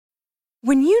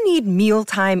When you need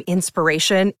mealtime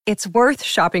inspiration, it's worth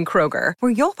shopping Kroger,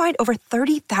 where you'll find over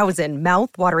 30,000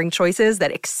 mouth-watering choices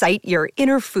that excite your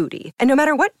inner foodie. And no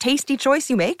matter what tasty choice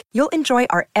you make, you'll enjoy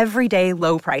our everyday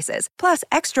low prices, plus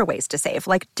extra ways to save,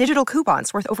 like digital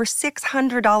coupons worth over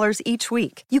 $600 each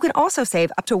week. You can also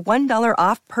save up to $1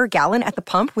 off per gallon at the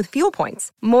pump with fuel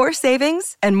points. More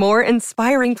savings and more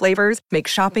inspiring flavors make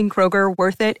shopping Kroger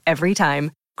worth it every time.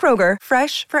 Kroger,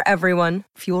 fresh for everyone.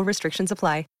 Fuel restrictions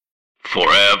apply.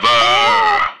 Forever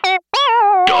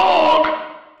Dog.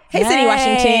 Hey, City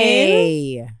Washington.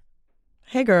 Hey.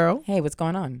 Hey, girl. Hey, what's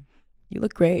going on? You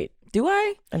look great. Do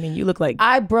I? I mean, you look like...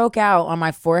 I broke out on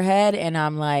my forehead, and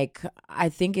I'm like, I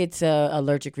think it's a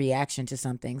allergic reaction to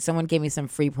something. Someone gave me some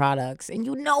free products. And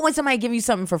you know when somebody give you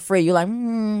something for free, you're like,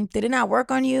 did it not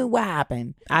work on you? What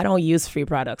happened? I don't use free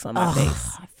products on my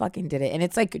face. I fucking did it. And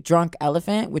it's like Drunk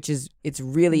Elephant, which is, it's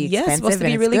really expensive. Yeah, it's supposed to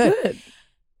be and really it's good.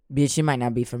 Bitch, it might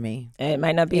not be for me. It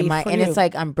might not be for and you. it's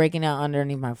like I'm breaking out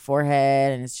underneath my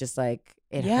forehead, and it's just like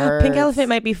it hurts. Pink Elephant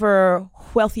might be for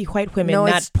wealthy white women, no,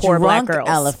 not it's poor Drunk black girls.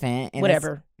 Elephant, and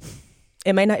whatever.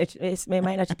 It might not. It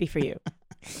might not just be for you.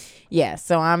 Yeah.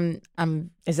 So I'm.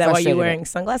 Is that why you're frustrated. wearing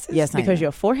sunglasses? Yes, I because am.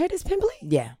 your forehead is pimply.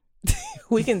 Yeah.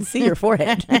 We can see your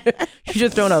forehead. You're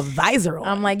just throwing a visor on.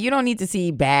 I'm like, you don't need to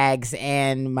see bags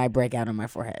and my breakout on my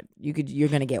forehead. You're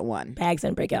gonna get one. Bags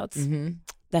and breakouts. Mm-hmm.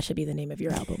 That should be the name of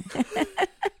your album.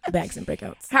 Bags and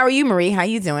breakouts. How are you, Marie? How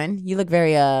you doing? You look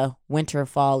very winter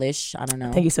fall-ish. I don't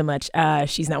know. Thank you so much.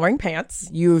 She's not wearing pants.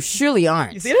 You surely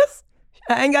aren't. You see this?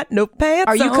 I ain't got no pants.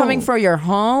 Are you on. coming for your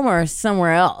home or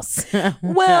somewhere else?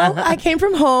 Well, I came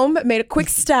from home, made a quick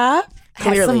stop,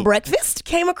 had Clearly. some breakfast,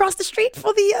 came across the street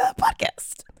for the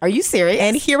podcast. Are you serious?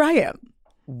 And here I am.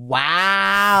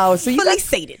 Wow. So Fully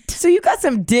sated. So you got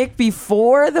some dick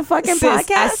before the fucking Sis,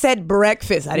 podcast? I said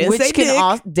breakfast. I didn't Which say can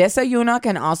dick. desayuno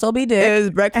can also be dick. It was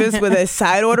breakfast with a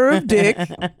side order of dick.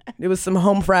 There was some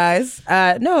home fries.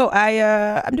 I'm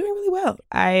doing really well.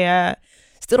 I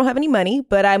still don't have any money,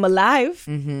 but I'm alive.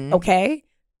 Mm-hmm. Okay.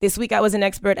 This week I was an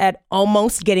expert at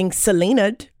almost getting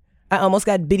Selena-'d. I almost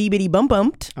got bitty bitty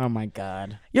bumped. Oh my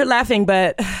God. You're laughing,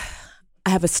 but I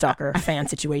have a stalker fan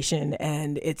situation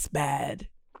and it's bad.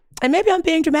 And maybe I'm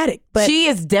being dramatic, but She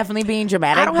is definitely being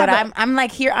dramatic, I don't but have I'm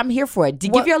like here. I'm here for it.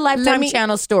 Well, Give your let Lifetime me-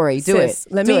 Channel story. Do sis,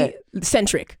 it. Let Do me it.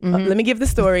 centric. Let me give the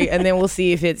story, and then we'll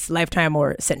see if it's Lifetime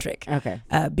or centric. Okay.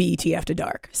 BET After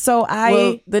Dark. So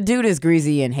Well, the dude is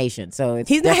greasy and Haitian, so it's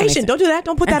he's not definitely Haitian. Don't do that.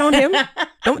 Don't put that on him.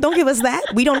 Don't give us that.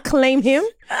 We don't claim him.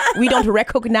 We don't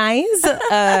recognize.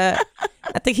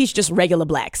 I think he's just regular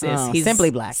black, sis. Oh, He's simply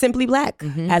black. Simply black,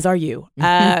 as are you.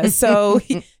 So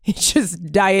he's just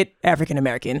diet African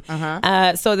American.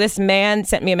 So this man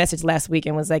sent me a message last week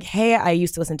and was like, hey, I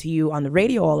used to listen to you on the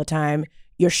radio all the time.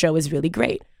 Your show is really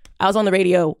great. I was on the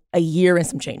radio a year and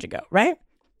some change ago, right?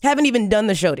 Haven't even done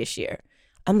the show this year.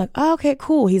 I'm like, oh, okay,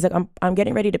 cool. He's like, I'm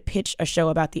getting ready to pitch a show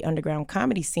about the underground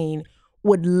comedy scene.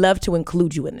 Would love to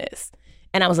include you in this.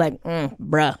 And I was like,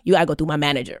 bruh, you gotta go through my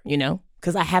manager,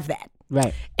 because I have that.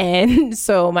 right. And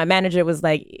so my manager was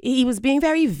like, he was being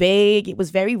very vague. It was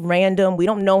very random. We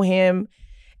don't know him.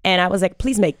 And I was like,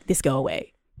 please make this go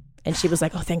away. And she was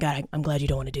like, oh, thank God. I'm glad you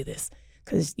don't want to do this.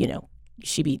 Because,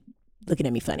 she'd be looking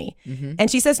at me funny. And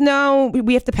she says, no,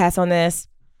 we have to pass on this.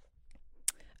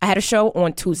 I had a show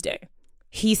on Tuesday.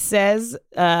 He says,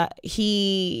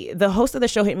 the host of the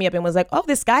show hit me up and was like, oh,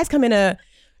 this guy's coming to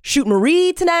shoot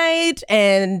Marie tonight.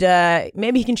 And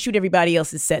maybe he can shoot everybody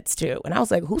else's sets too. And I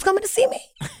was like, who's coming to see me?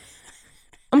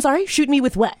 I'm sorry, shoot me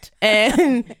with what?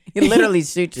 And He literally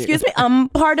shoots you. excuse me,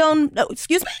 pardon, no,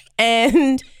 excuse me.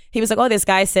 And he was like, oh, this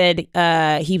guy said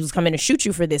he was coming to shoot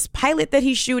you for this pilot that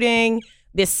he's shooting,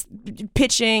 this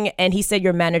pitching, and he said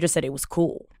your manager said it was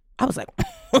cool. I was like,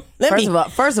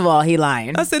 First of all, he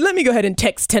lying. I said, let me go ahead and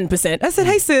text 10%. I said,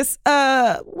 hey sis,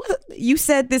 what? You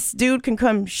said this dude can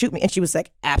come shoot me. And she was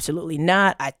like, absolutely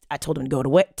not. I told him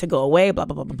to go away, blah,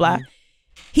 blah, blah, blah, blah.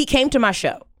 He came to my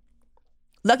show.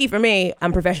 Lucky for me,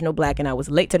 I'm professional black and I was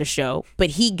late to the show, but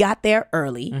he got there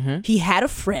early. He had a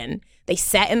friend. They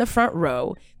sat in the front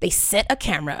row. They set a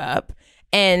camera up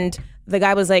and the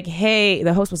guy was like, hey,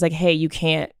 the host was like, hey, you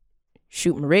can't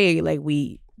shoot Marie. Like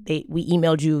we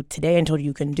emailed you today and told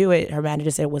you couldn't do it. Her manager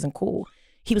said it wasn't cool.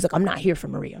 He was like, I'm not here for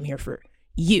Marie. I'm here for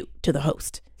you, to the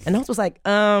host. And the host was like,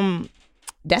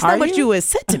 that's not what you had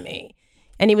said to me.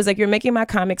 And he was like, you're making my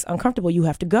comics uncomfortable. You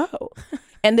have to go.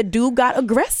 And the dude got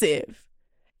aggressive.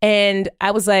 And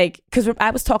I was like, because I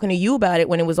was talking to you about it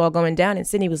when it was all going down. And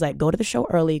Sydney was like, go to the show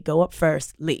early, go up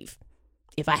first, leave.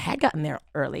 If I had gotten there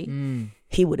early,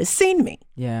 he would have seen me.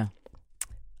 Yeah.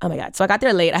 Oh my God. So I got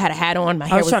there late. I had a hat on. My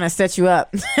hair I was trying to set you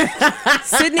up.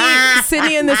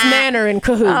 Sydney in this manner in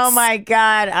cahoots. Oh my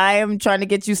God. I am trying to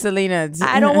get you Selena.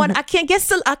 I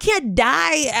can't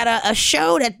die at a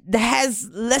show that has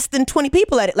less than 20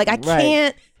 people at it. Like I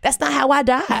can't, that's not how I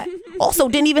die. Also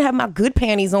didn't even have my good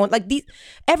panties on. Like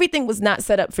everything was not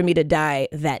set up for me to die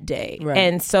that day. Right.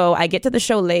 And so I get to the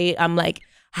show late. I'm like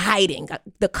hiding.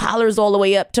 The collar's all the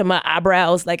way up to my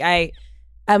eyebrows. Like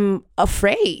I'm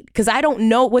afraid because I don't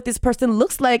know what this person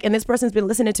looks like. And this person's been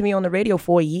listening to me on the radio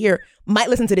for a year, might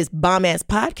listen to this bomb ass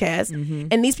podcast. Mm-hmm.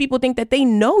 And these people think that they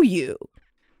know you.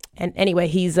 And anyway,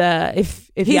 he's if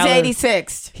he's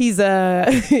 86. He's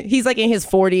like in his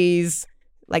 40s,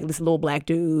 like this little black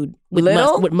dude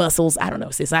with muscles. I don't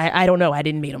know, sis. I don't know. I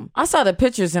didn't meet him. I saw the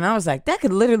pictures and I was like, that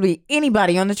could literally be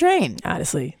anybody on the train.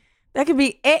 Honestly. That could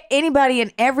be anybody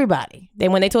and everybody.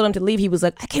 Then when they told him to leave, he was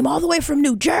like, I came all the way from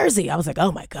New Jersey. I was like,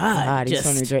 oh my God. He's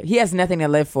from New Jersey. He has nothing to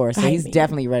live for, so he's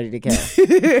definitely ready to kill.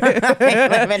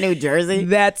 Live in New Jersey?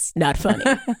 That's not funny.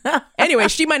 Anyway,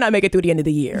 she might not make it through the end of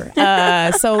the year.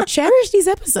 So cherish these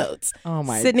episodes. Oh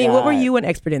my Sydney, God. what were you an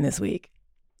expert in this week?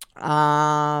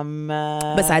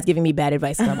 Besides giving me bad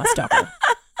advice about my stalker.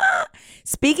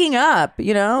 Speaking up,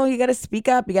 you got to speak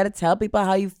up. You got to tell people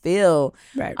how you feel.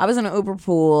 Right. I was in an Uber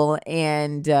pool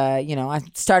and, I'm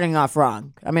starting off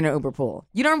wrong. I'm in an Uber pool.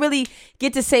 You don't really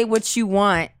get to say what you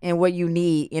want and what you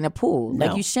need in a pool. No.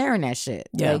 Like you sharing that shit.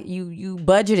 Yeah. Like you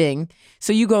budgeting,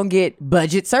 so you going to get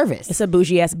budget service. It's a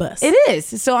bougie ass bus. It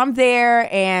is. So I'm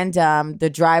there and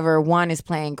the driver, one is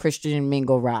playing Christian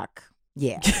Mingle rock.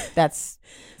 Yeah, that's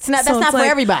not for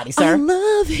everybody, sir. I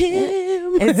love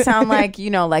him. It sounds like,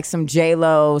 like some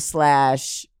J-Lo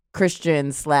 /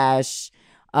 Christian /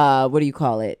 what do you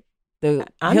call it? The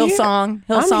Hillsong.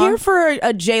 I'm here for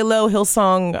a J-Lo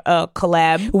Hillsong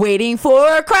collab. Waiting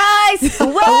for Christ.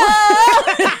 Whoa.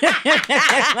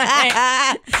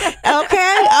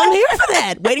 Okay, I'm here for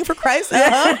that. Waiting for Christ.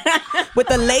 With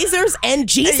the lasers and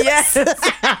Jesus. Yes.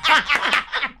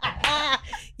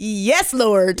 Yes,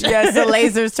 Lord. Yes, the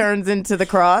lasers turns into the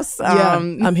cross.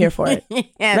 I'm here for it.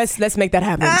 Yes. Let's make that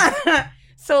happen.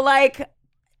 So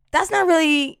that's not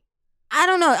really, I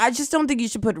don't know. I just don't think you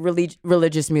should put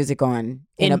religious music on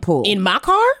in a pool. In my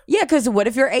car? Yeah, because what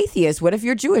if you're atheist? What if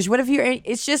you're Jewish? What if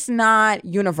it's just not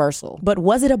universal. But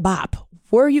was it a bop?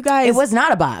 Were you guys? It was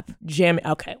not a bop. Jamming.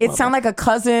 Okay. It sounded like a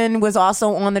cousin was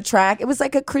also on the track. It was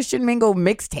like a Christian Mingle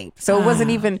mixtape. So it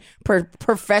wasn't even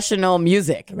professional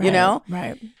music,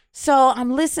 Right. So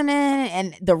I'm listening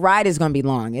and the ride is going to be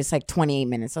long. It's like 28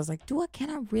 minutes. I was like, can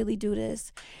I really do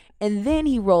this? And then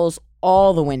he rolls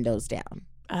all the windows down.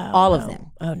 All of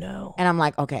them. Oh, no. And I'm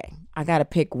like, okay, I got to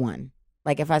pick one.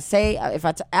 Like if I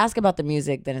ask about the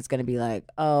music, then it's going to be like,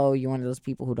 oh, you're one of those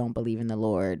people who don't believe in the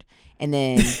Lord. And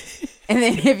then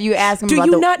if you ask him do about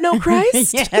you not know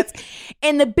Christ? Yes.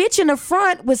 And the bitch in the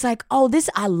front was like, oh,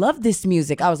 I love this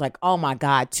music. I was like, oh my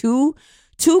God, two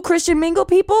Christian Mingle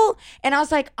people? And I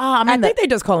was like, I think they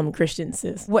just call them Christians,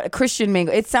 sis. What Christian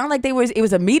Mingle? It sounded like it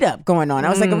was a meetup going on. I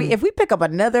was like, if we pick up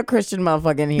another Christian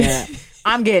motherfucker in here,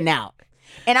 I'm getting out.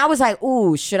 And I was like,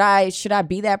 ooh, should I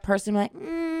be that person? Like,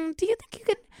 do you think you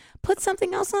could put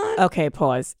something else on? Okay,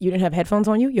 pause. You didn't have headphones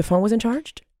on you? Your phone wasn't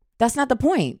charged? That's not the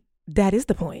point. That is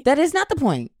the point. That is not the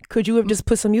point. Could you have just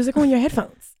put some music on your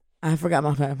headphones? I forgot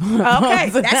my phone. Okay,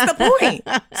 that's the point.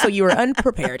 So you were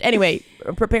unprepared. Anyway,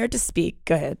 prepared to speak.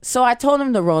 Go ahead. So I told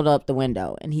him to roll up the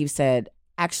window, and he said,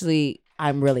 actually,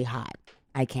 I'm really hot.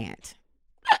 I can't.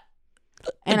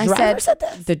 And the driver said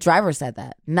that? The driver said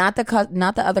that. Not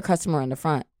the other customer in the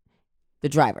front. The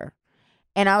driver.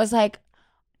 And I was like,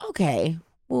 okay,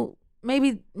 well,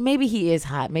 maybe he is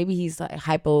hot. Maybe he's like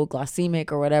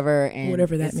hypoglycemic or whatever. And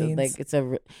whatever that means. It's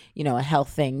a health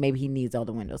thing. Maybe he needs all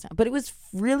the windows down. But it was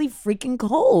really freaking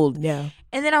cold. Yeah.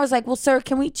 And then I was like, well, sir,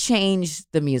 can we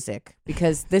change the music?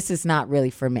 Because this is not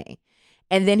really for me.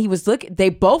 And then they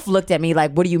both looked at me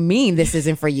like, what do you mean this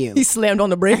isn't for you? He slammed on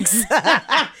the brakes.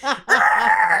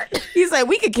 He's like,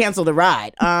 we could cancel the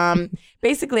ride.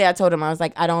 Basically, I told him, I was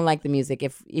like, I don't like the music.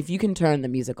 If you can turn the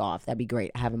music off, that'd be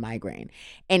great. I have a migraine.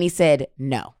 And he said,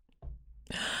 no.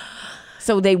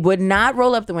 So they would not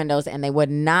roll up the windows and they would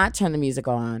not turn the music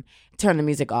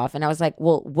off. And I was like,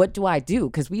 well, what do I do?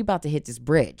 Because we about to hit this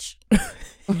bridge.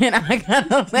 And I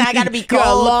gotta be cold. Got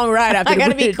a long ride after I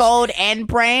gotta bridge. be cold and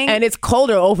praying. And it's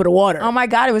colder over the water. Oh my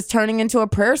God, it was turning into a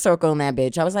prayer circle in that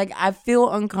bitch. I was like, I feel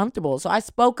uncomfortable. So I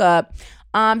spoke up.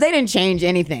 They didn't change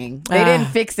anything. They didn't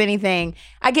fix anything.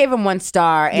 I gave him 1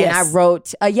 star and Yes. I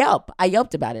wrote a Yelp. I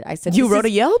Yelped about it. I said, You wrote a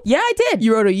Yelp? Yeah, I did.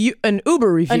 You wrote an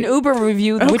Uber review. An Uber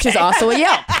review, which is also a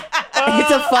Yelp.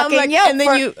 It's a fucking like, Yelp. and then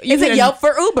for, you it's hit a Yelp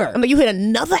for Uber. I'm like, you hit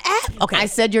another app? Okay. I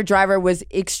said your driver was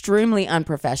extremely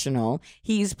unprofessional.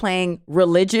 He's playing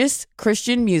religious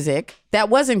Christian music that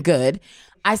wasn't good.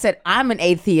 I said, I'm an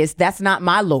atheist. That's not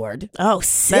my Lord. Oh,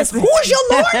 sis. Who's your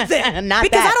Lord then? Not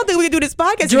because that. I don't think we can do this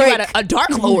podcast. Drake. You got a dark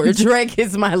Lord. Drake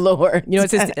is my Lord. You know,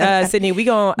 it's Sydney, we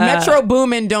going Metro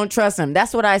Boomin, don't trust him.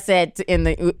 That's what I said in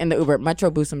the Uber.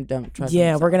 Metro Boomin, don't trust him.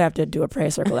 Yeah, we're gonna have to do a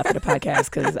prayer circle after the podcast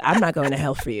because I'm not going to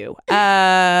hell for you.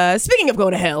 Speaking of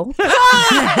going to hell,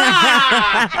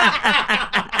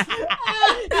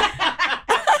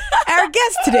 our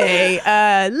guest today,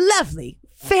 lovely,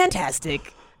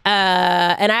 fantastic.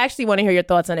 And I actually want to hear your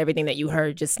thoughts on everything that you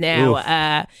heard just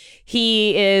now.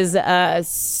 He is a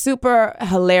super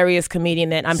hilarious comedian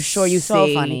that I'm sure you so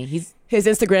see. funny. His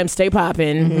Instagram stay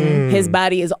popping. His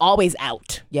body is always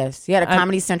out. Yes, he had a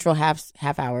Comedy Central half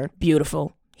hour.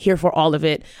 Beautiful. Here for all of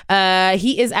it.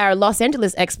 He is our Los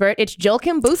Angeles expert. It's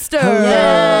Joachim Booster.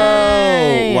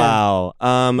 Hello. Wow.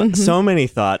 So many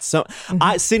thoughts. So,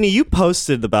 Sydney, you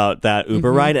posted about that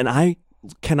Uber ride, and I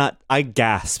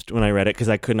gasped when I read it because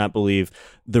I could not believe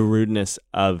the rudeness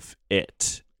of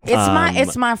it.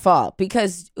 It's my fault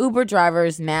because Uber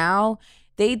drivers now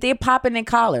they're popping their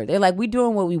collar. They're like, we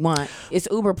doing what we want. It's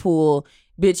Uber pool,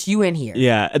 bitch. You in here?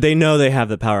 Yeah, they know they have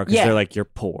the power because Yeah. they're like, you're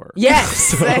poor. Yes.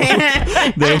 So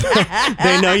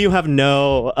they know you have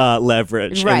no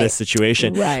leverage in Right. this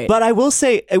situation. Right. But I will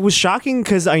say it was shocking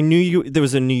because I knew there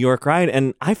was a New York ride,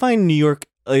 and I find New York,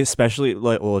 especially,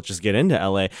 well, let's just get into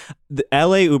LA. The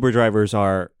LA Uber drivers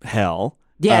are hell.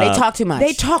 Yeah, they talk too much.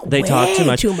 They talk They talk way too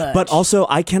much. too much. But also,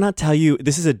 I cannot tell you,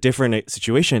 this is a different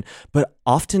situation, but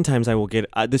oftentimes I will get,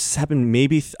 this has happened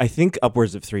maybe, I think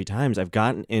upwards of 3 times. I've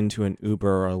gotten into an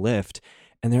Uber or a Lyft,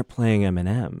 and they're playing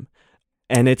Eminem.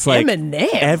 And it's like Eminem?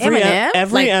 every Eminem?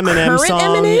 every Like Eminem current song.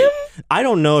 Eminem? I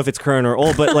don't know if it's current or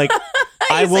old, but like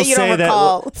I will you don't say that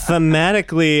recall.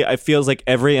 thematically, it feels like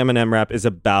every Eminem rap is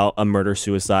about a murder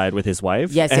suicide with his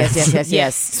wife.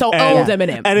 Yes. So And- old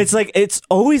Eminem. And it's like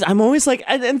I'm always like,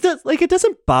 and like it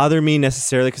doesn't bother me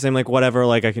necessarily because I'm like, whatever,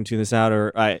 like I can tune this out,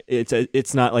 or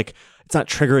it's not like, it's not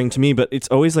triggering to me, but it's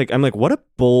always like, I'm like, what a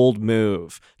bold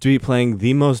move to be playing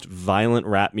the most violent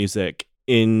rap music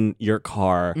in your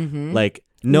car, like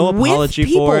no With apology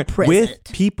people for it, present. with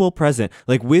people present,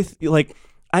 like with like.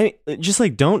 I just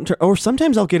like don't, or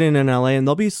sometimes I'll get in LA and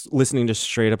they'll be listening to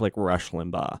straight up like Rush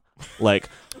Limbaugh, like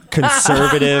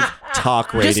conservative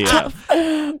talk radio. Talk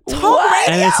radio.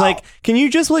 And it's like, can you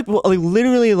just like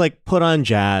literally like put on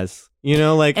jazz? You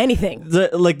know, like Anything.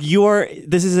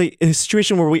 This is a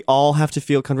situation where we all have to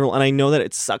feel comfortable, and I know that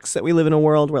it sucks that we live in a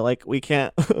world where like we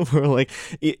can't, where like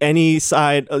any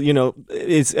side,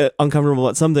 is uncomfortable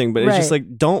at something. But it's just Right.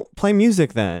 like, don't play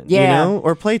music then, Yeah.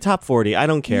 or play top 40. I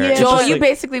don't care. Yeah. It's Joel, just you like-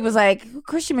 basically was like,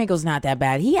 Christian Mingo's not that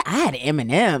bad. I had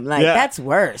Eminem. Like, Yeah. that's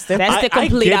worse. That's the I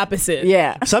complete get- opposite.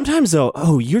 yeah. Sometimes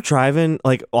though, you're driving,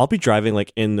 like I'll be driving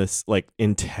like in this, like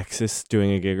in Texas doing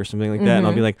a gig or something like that, and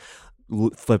I'll be like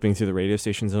flipping through the radio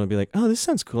stations, and I'll be like, oh, this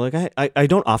sounds cool. Like I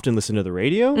don't often listen to the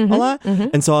radio a lot,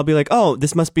 and so I'll be like, oh,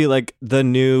 this must be like the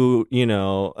new,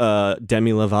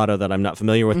 Demi Lovato that I'm not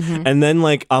familiar with, and then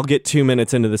like I'll get 2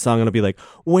 minutes into the song and I'll be like,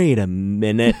 wait a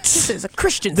minute, This is a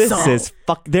Christian this song. is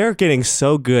they're getting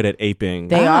so good at aping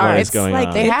They are. what is It's going like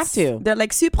on. They have to. They're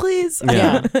like surprise.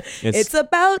 Yeah. It's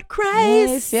about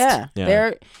Christ. Yeah.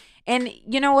 Yeah. And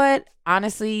you know what?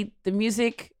 Honestly, the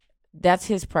music, that's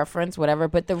his preference, whatever.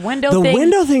 But the window The thing.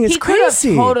 window thing is he could have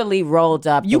crazy. totally rolled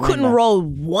up. You the couldn't window. roll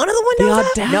one of the windows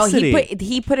up? No, audacity.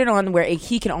 he put it on where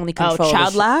he can only control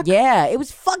child the lock? Yeah, it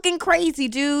was fucking crazy,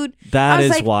 dude. That I was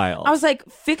is like- wild. I was like,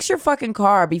 fix your fucking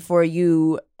car before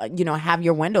you, have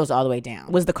your windows all the way down.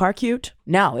 Was the car cute?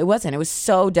 No, it wasn't. It was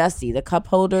so dusty. The cup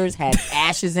holders had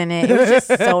ashes in it. It was just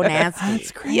so nasty.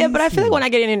 That's crazy. Yeah, but I feel like when I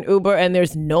get in an Uber and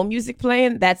there's no music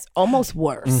playing, that's almost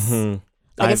worse.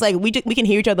 Like it's like we can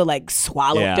hear each other like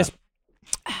swallow, Yeah. just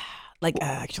like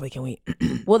actually, can we?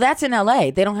 Well, that's in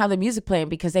LA. They don't have the music playing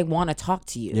because they want to talk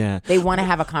to you. Yeah. They want to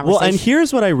have a conversation. Well, and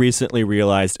here's what I recently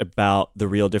realized about the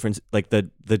real difference, like the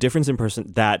difference in person,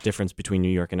 that difference between New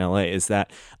York and LA is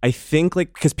that I think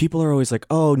like, because people are always like,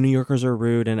 oh, New Yorkers are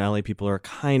rude and LA people are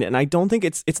kind. And I don't think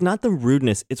it's not the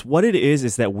rudeness. It's what it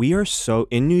is that we are so,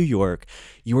 in New York,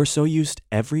 you are so used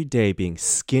every day being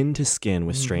skin to skin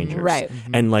with strangers. Right.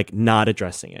 And like not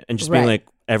addressing it and just being Right. like,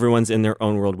 Everyone's in their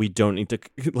own world. We don't need to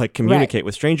like communicate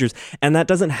with strangers. And that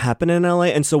doesn't happen in LA.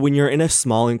 And so when you're in a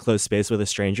small enclosed space with a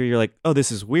stranger, you're like, oh,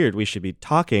 this is weird. We should be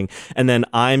talking. And then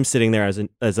I'm sitting there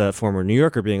as a former New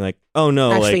Yorker being like, oh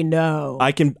no, Actually, like no.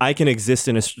 I can exist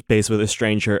in a space with a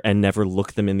stranger and never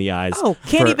look them in the eyes. Oh,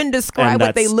 can't even describe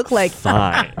what they look like.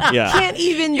 Fine. Yeah. Can't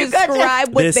even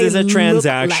describe what this they is a look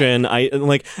transaction. like. I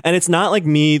like, and it's not like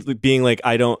me being like,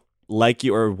 I don't like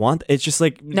you or want. It's just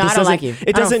like, No, this I don't doesn't- like you. It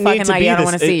I don't doesn't fucking need to like be you. I don't this.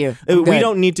 wanna see you. We Good.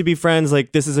 don't need to be friends.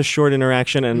 Like, this is a short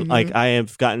interaction, and like I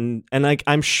have gotten, and like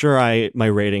I'm sure my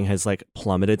rating has like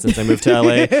plummeted since I moved to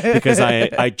LA because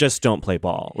I just don't play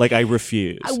ball. Like I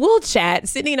refuse. We'll chat.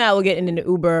 Sydney and I will get in an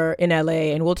Uber in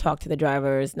LA and we'll talk to the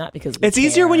drivers, not because we It's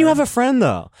easier when you care. have a friend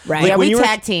though. Right. Like, Yeah, when we you were-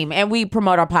 tag team and we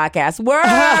promote our podcast. Word!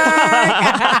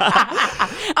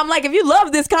 I'm like, if you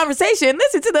love this conversation,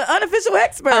 listen to the unofficial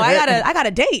expert. Oh, I got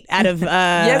a date out of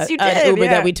Yes, you an did, Uber yeah.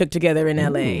 that we took together in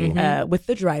LA with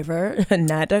the driver,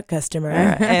 not a customer,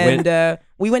 and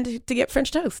we went to get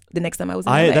French toast the next time I was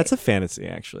in LA. That's a fantasy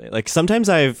actually. Like sometimes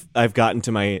I've gotten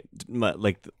to my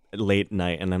like late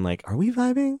night and I'm like, are we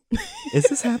vibing? Is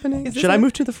this happening? Should I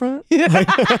move to the front?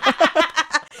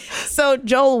 So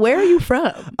Joel, where are you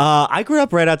from? I grew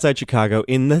up right outside Chicago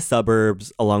in the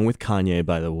suburbs, along with Kanye,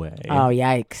 by the way. Oh,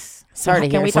 yikes. Sorry to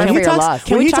Can hear. we Sorry talk- for your talks- loss.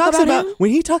 Can we talk about him? When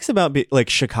he talks about like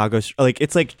Chicago, like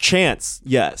it's like Chance.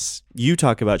 Yes, you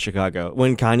talk about Chicago.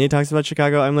 When Kanye talks about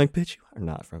Chicago, I'm like, bitch, you are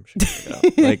not from Chicago.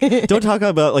 Like, don't talk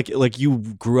about like you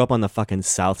grew up on the fucking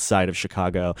south side of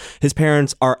Chicago. His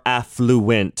parents are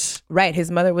affluent. Right, his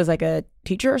mother was like a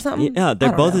teacher or something. Yeah, I they're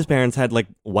don't both know. his parents had like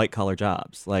white collar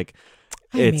jobs. Like.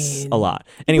 I It's mean, a lot.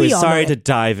 Anyway, we all sorry know to that-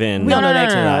 dive in. We all know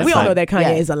that. no, We all but- know that Kanye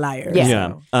Yeah. is a liar. Yeah.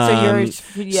 Yeah. So you're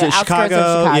outskirts of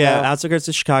Chicago. Yeah, outskirts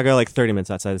of Chicago, like 30 minutes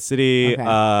outside the city.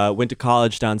 Okay. Went to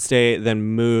college downstate, then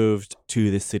moved to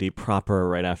the city proper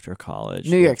right after college.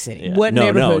 New York City. Yeah. What no,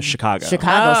 neighborhood? Chicago.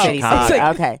 Chicago Oh, City. Chicago. City.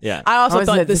 It's Okay. Yeah. I also I was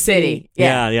thought at the city.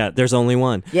 Yeah. There's only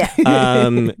one. Yeah.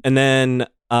 And then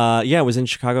was in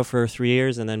Chicago for 3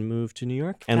 years and then moved to New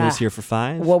York and was here for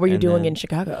 5. What were you and doing then- in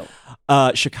Chicago?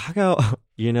 Chicago,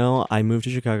 I moved to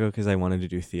Chicago because I wanted to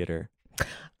do theater.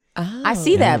 I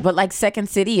see that, but like Second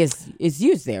City is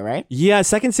used there, right? Yeah,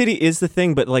 Second City is the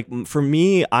thing, but like for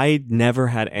me, I never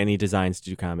had any designs to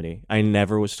do comedy. I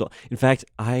never was still. In fact,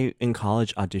 I in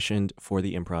college auditioned for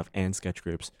the improv and sketch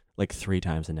groups like 3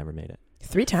 times and never made it.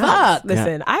 3 times. Fuck.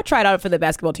 Listen, I tried out for the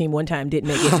basketball team one time, didn't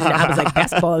make it. And I was like,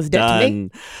 basketball is dead to me.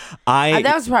 Done.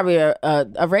 That was probably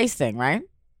a race thing, right?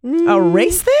 A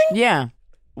race thing? Yeah.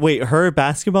 Wait, her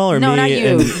basketball or No, me? not you.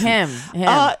 and- Him.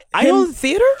 I Him don't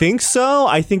theater? think so.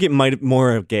 I think it might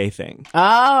more a gay thing. Oh,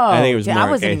 I think it was more I a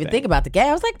wasn't gay even thing. thinking about the gay.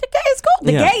 I was like, the gay is cool.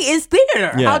 The Yeah. gay is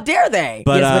theater. Yeah. How dare they?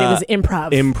 But, Yes, but it was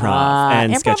improv. Improv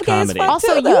and improv sketch gay is comedy. fun. Also,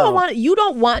 too, you though.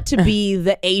 don't want to be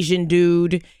the Asian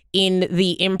dude in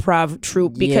the improv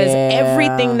troupe because Yeah.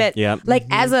 everything that Yep. like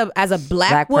as a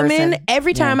black Black woman, person.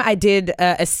 every time I did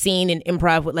a scene in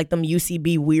improv with like them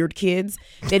UCB weird kids,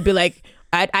 they'd be like.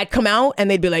 I'd come out and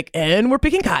they'd be like, and we're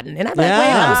picking cotton. And I'd be like,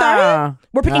 wait, I'm sorry.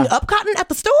 We're picking up cotton at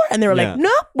the store? And they were Yeah. like,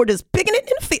 no, we're just picking it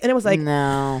in the field. And it was like,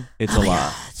 No. It's a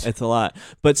lot. It's a lot.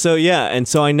 But so yeah, and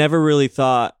so I never really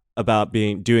thought about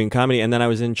doing comedy. And then I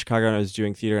was in Chicago and I was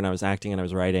doing theater and I was acting and I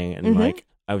was writing and like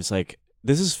I was like,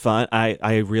 this is fun.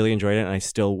 I really enjoyed it and I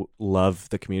still love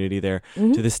the community there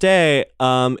to this day.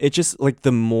 It just like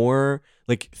the more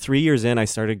like 3 years in, I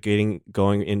started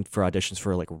going in for auditions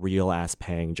for like real ass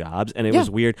paying jobs, and it was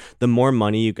weird. The more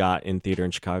money you got in theater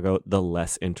in Chicago, the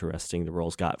less interesting the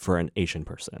roles got for an Asian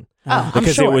person. I'm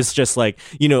Because sure. it was just like,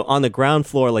 on the ground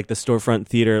floor, like the storefront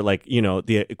theater, like,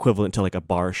 the equivalent to like a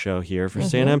bar show here for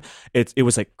stand-up. It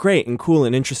was like great and cool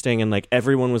and interesting. And like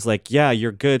everyone was like, yeah,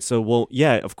 you're good. So, well,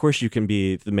 yeah, of course you can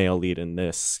be the male lead in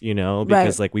this,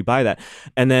 because like we buy that.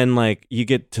 And then like you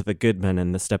get to the Goodman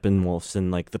and the Steppenwolfs and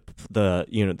like the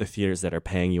theaters that are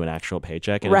paying you an actual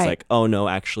paycheck. And it's Right. like, oh no,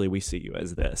 actually we see you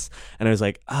as this. And I was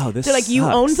like, oh, this they're like, you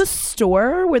sucks. own the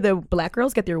store where the black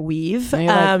girls get their weave. And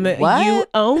you're like, what? You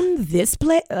own this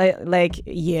place.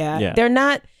 Yeah.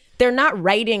 They're not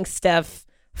writing stuff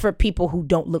for people who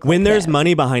don't look When like there's them.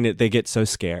 money behind it, they get so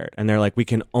scared, and they're like, "We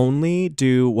can only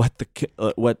do what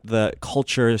the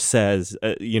culture says."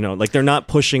 Like they're not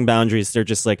pushing boundaries. They're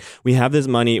just like, "We have this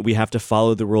money. We have to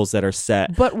follow the rules that are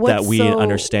set But what's that we so-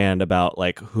 understand about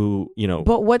like who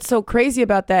But what's so crazy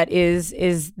about that is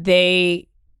they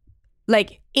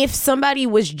like if somebody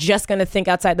was just gonna think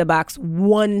outside the box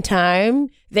one time,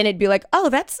 then it'd be like, oh,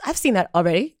 I've seen that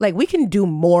already. Like we can do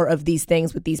more of these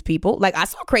things with these people. Like I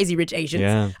saw Crazy Rich Asians.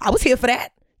 Yeah. I was here for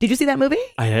that. Did you see that movie?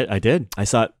 I did. I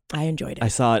saw it. I enjoyed it. I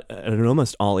saw it at an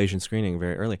almost all Asian screening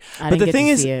very early. I But didn't the get thing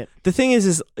to is, see it. the thing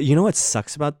is you know what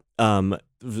sucks about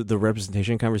the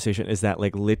representation conversation is that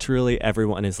like literally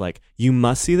everyone is like, you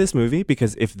must see this movie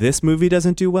because if this movie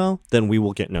doesn't do well, then we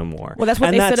will get no more. Well, that's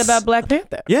what And they said about Black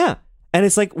Panther. Yeah. And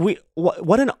it's like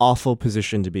what an awful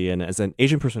position to be in as an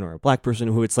Asian person or a black person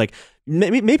who it's like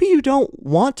maybe you don't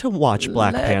want to watch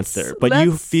Black Panther, but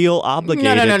you feel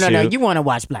obligated No. to. You want to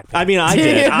watch Black Panther. I mean, I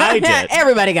did.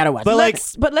 Everybody got to watch. But it.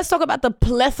 like, Let's talk about the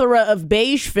plethora of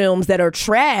beige films that are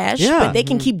trash, Yeah. but they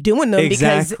can keep doing them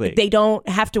Exactly. because they don't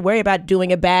have to worry about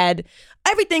doing a bad.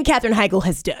 Everything Katherine Heigl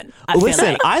has done. I feel Listen,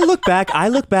 like. I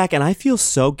look back and I feel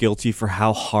so guilty for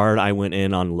how hard I went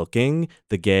in on Looking,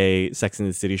 the gay Sex and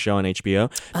the City show on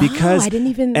HBO, because I didn't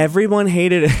even- everyone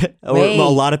hated it, or Wait. a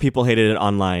lot of people hated it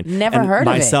online. Never and heard of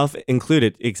it. myself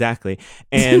included, exactly.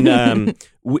 And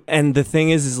and the thing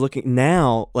is looking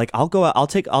now, like I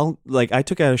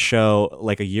took out a show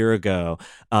like a year ago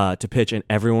to pitch, and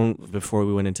everyone before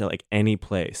we went into like any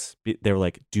place, they were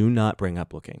like, "Do not bring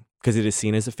up Looking." Because it is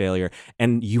seen as a failure,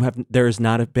 and there has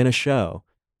not been a show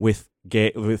with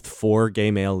 4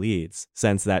 gay male leads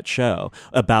since that show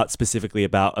specifically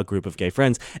about a group of gay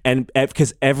friends, and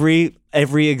because every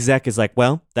exec is like,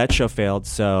 well, that show failed,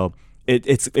 so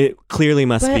it clearly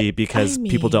must But, be because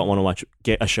people don't want to watch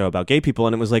a show about gay people,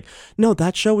 and it was like, no,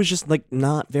 that show was just like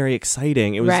not very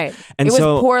exciting. It was Right. and it was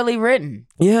so poorly written.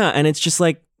 yeah, and it's just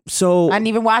like. So I didn't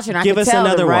even watch it. I give could us tell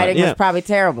another the one. writing Yeah. was probably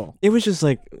terrible. It was just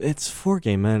like, it's 4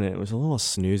 gay men, and it was a little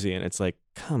snoozy, and it's like,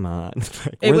 come on.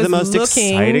 Like, It we're the was most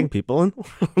Looking- exciting people in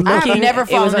I've Looking, never it was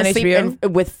fallen on asleep HBO.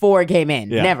 with 4 gay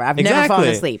men. Yeah. Never. I've never fallen Exactly.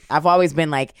 asleep. I've always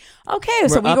been like, okay,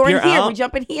 so We're we up, go in you're here, out. we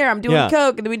jump in here. I'm doing Yeah.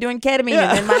 coke, and then we're doing ketamine,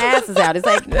 and then my ass is out. It's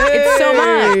like it's so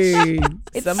much.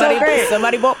 It's somebody, so great.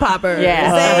 somebody bought poppers.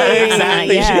 Yeah.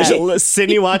 exactly. Yeah.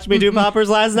 Sydney watched me do poppers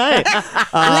last night.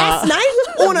 Last night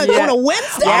on a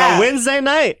Wednesday. Yeah. On a Wednesday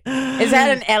night. Is that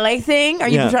an LA thing? Are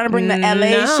you Yeah. trying to bring the LA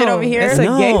No, shit over here? it's a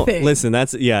gay thing. Listen,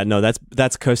 that's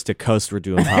coast to coast. We're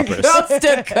doing poppers. Coast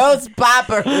to coast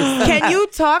poppers. Can you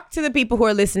talk to the people who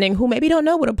are listening who maybe don't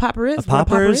know what a popper is?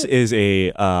 Poppers is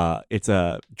it's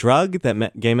a drug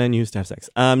that gay men use to have sex.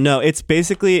 No, it's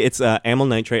amyl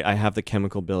nitrate. I have the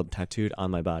chemical build tattooed on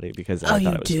my body because I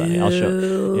thought it was funny. I'll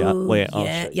show. Yeah, wait. I'll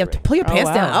show You have to right pull your pants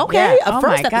wow. down. Okay, Yeah. Oh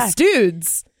first my at God. the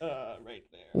Studs.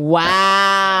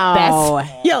 Wow.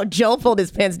 Yo, Joe pulled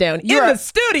his pants down in the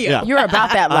studio. Yeah. You're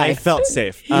about that I life. felt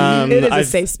safe. It is a I've-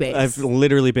 safe space. I've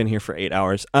literally been here for 8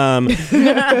 hours.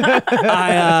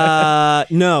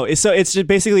 No. So it's just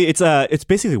basically it's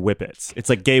basically whippets. It's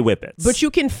like gay whippets. But you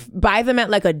can buy them at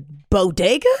like a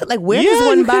bodega. Like where does you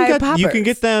one can buy poppers? You can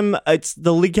get them.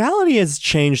 The legality has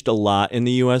changed a lot in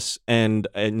the U.S. and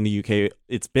in the UK.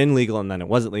 It's been legal and then it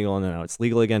wasn't legal and then now it's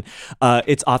legal again.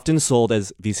 It's often sold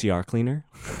as VCR cleaner.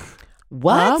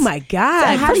 What? Oh my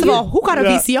God! how First do of you- all, who got a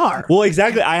VCR? Well,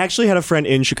 exactly. I actually had a friend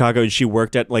in Chicago, and she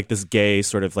worked at like this gay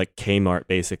sort of like Kmart,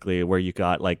 basically, where you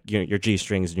got like your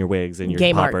G-strings and your wigs and your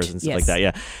Gay poppers mart, and stuff yes. like that.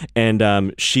 Yeah,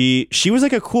 and she was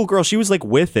like a cool girl. She was like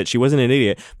with it. She wasn't an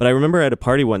idiot. But I remember at a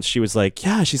party once, she was like,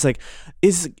 "Yeah," she's like,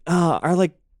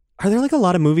 Are there like a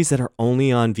lot of movies that are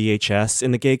only on VHS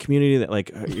in the gay community that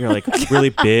like you're like really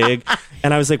big?"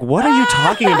 And I was like, "What are you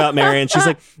talking about, Mary?" And she's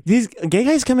like, "These gay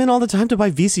guys come in all the time to buy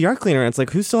VCR cleaner." And it's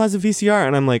like, who still has a VCR?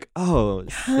 And I'm like, "Oh,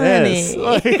 sis."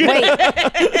 Like,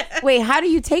 Wait, how do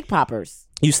you take poppers?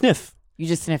 you sniff. You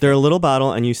just sniff. They're a little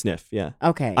bottle and you sniff. Yeah.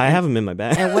 Okay. I have them in my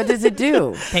bag. And what does it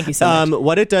do? Thank you so much.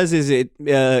 What it does is it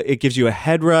gives you a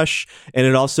head rush, and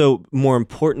it also, more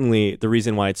importantly, the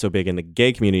reason why it's so big in the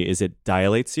gay community is it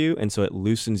dilates you, and so it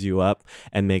loosens you up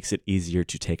and makes it easier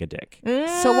to take a dick.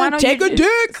 So why don't Take you a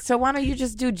dick. So why don't you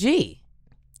just do G?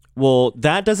 Well,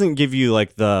 that doesn't give you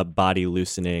like the body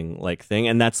loosening like thing,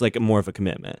 and that's like more of a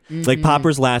commitment. Like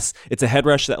poppers it's a head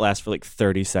rush that lasts for like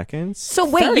 30 seconds. So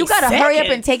wait, 30 you gotta hurry up and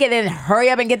seconds. take it and hurry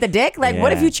up and get the dick? Like,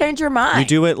 what if Yeah. you change your mind? You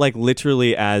do it like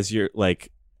literally as you're like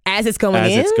As it's going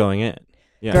as in. it's going in.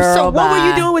 Yeah. Girl. So what were bye.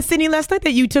 you doing with Sydney last night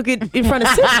that you took it in front of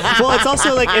Sydney? Well, it's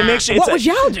also like it makes you. What was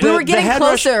y'all doing? we were getting head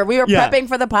rush- closer. We were Yeah. prepping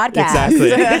for the podcast.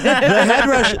 Exactly.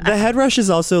 The head rush is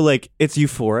also like it's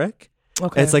euphoric.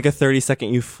 Okay. It's like a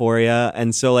 30-second euphoria,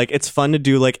 and so like it's fun to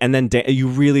do like, and then you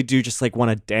really do just like want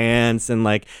to dance and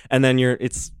like, and then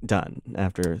it's done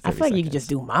after 30 I feel like you could seconds. just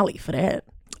do Molly for that.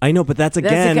 I know, but that's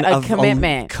again That's a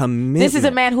commitment. commitment. This is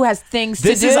a man who has things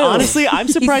This to do. is honestly, I'm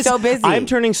surprised. He's so busy. I'm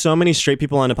turning so many straight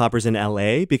people onto poppers in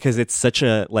LA because it's such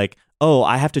a like, oh,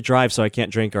 I have to drive so I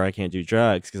can't drink or I can't do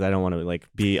drugs because I don't want to like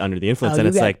be under the influence. And you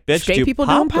it's got like, bitch, straight do people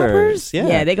poppers. doing poppers.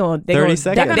 Yeah, they going 30 seconds.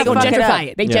 they gonna They're gonna fuck it gentrify up.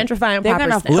 it. They Yeah. gentrifying They're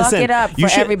poppers. gonna now. fuck it up you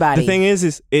for everybody. The thing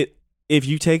is if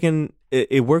you taken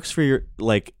it works for your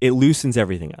like it loosens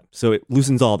everything up, so it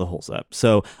loosens all the holes up.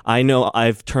 So I know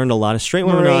I've turned a lot of straight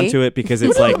women onto it because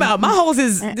it's like about my holes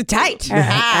is tight.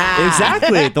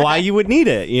 exactly why you would need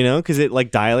it, because it like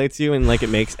dilates you and like it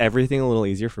makes everything a little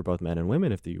easier for both men and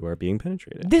women if you are being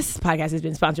penetrated. This podcast has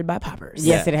been sponsored by Poppers.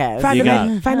 Yes, it has. Find You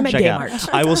them at check out. Kmart.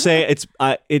 I will say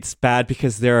it's bad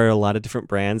because there are a lot of different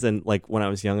brands, and like when I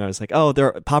was young I was like, oh,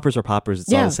 Poppers are Poppers,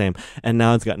 it's all the same, and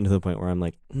now it's gotten to the point where I'm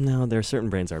like, no, there are certain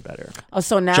brands that are better. Oh,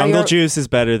 so now Jungle Juice is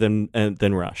better than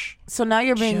Rush. So now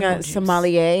you're being a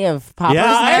sommelier of poppers. Yeah,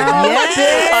 now?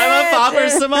 I'm a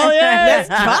Poppers sommelier. Let's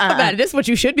talk about it. This is what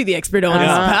you should be the expert on. Is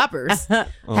poppers.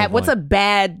 What's a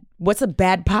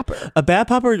bad popper? A bad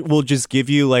popper will just give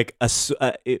you like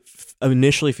it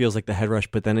initially feels like the head rush,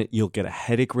 but then you'll get a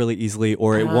headache really easily,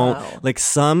 or it won't. Like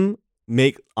some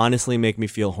honestly make me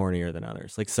feel hornier than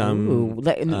others. Like some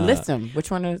list them. Which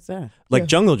one is that? Like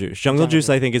Jungle Juice. Jungle Juice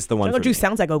I think is the one. Jungle for Juice me.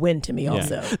 sounds like a win to me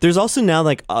also. There's also now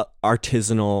like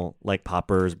artisanal like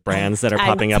poppers brands that are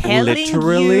popping up telling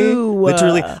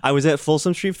literally. I was at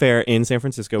Folsom Street Fair in San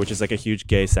Francisco, which is like a huge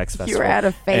gay sex festival. You're at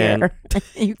a fair.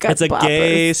 You got it's a poppers.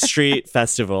 gay street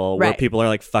festival where Right. people are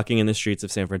like fucking in the streets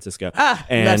of San Francisco. Love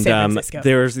San Francisco.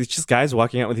 There's these just guys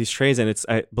walking out with these trays, and it's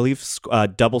I believe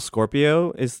Double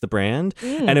Scorpio is the brand,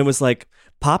 and it was like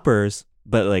poppers,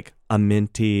 but like a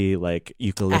minty like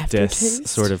eucalyptus Aftertaste?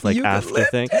 sort of like after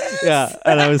thing. Yeah,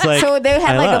 and I was like, So they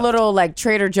had I like left. a little like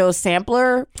Trader Joe's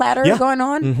sampler platter Yeah. going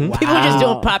on. Mhm. People just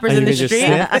doing poppers And in you the can just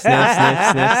street. sniff,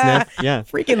 sniff. Yeah,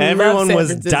 Freaking love everyone San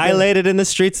was Francisco. dilated in the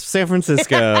streets of San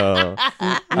Francisco.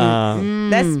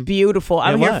 That's beautiful.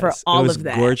 I'm It here for was. all it was of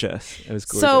that. Gorgeous. It was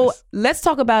gorgeous. So let's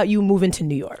talk about you moving to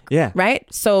New York. Yeah. Right?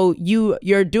 So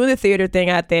you're doing the theater thing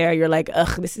out there. You're like,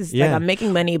 ugh, this is like Yeah. I'm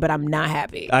making money, but I'm not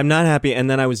happy. I'm not happy. And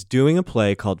then I was doing a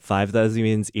play called 5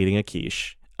 Lesbians Eating a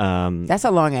Quiche. That's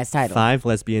a long ass title. 5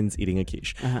 Lesbians Eating a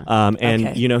Quiche. Uh-huh. And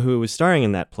Okay. you know who was starring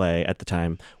in that play at the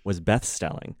time was Beth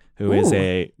Stelling, who is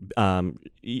a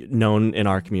known in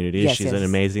our community. Yes, She's yes. an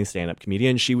amazing stand-up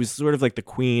comedian. She was sort of like the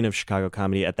queen of Chicago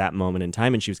comedy at that moment in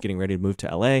time, and she was getting ready to move to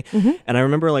LA. Mm-hmm. And I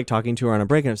remember like talking to her on a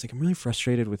break, and I was like, I'm really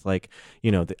frustrated with like,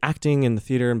 the acting and the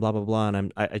theater and blah blah blah,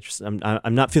 and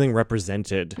I'm not feeling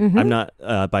represented. Mm-hmm. I'm not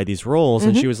by these roles.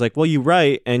 And she was like, well, you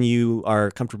write and you are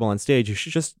comfortable on stage. You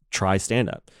should just try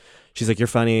stand-up. She's like, you're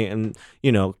funny and,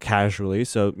 casually,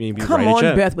 so maybe Come write a on,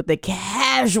 joke. Beth, with the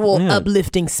casual, Yeah.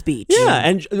 uplifting speech. Yeah,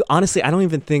 and honestly, I don't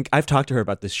even think I've talked to her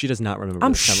about this. She does not remember.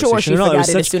 I'm this sure conversation she at all. forgot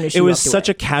it as soon as she It was walked such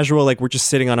away. a casual, like we're just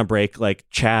sitting on a break, like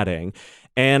chatting.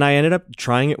 And I ended up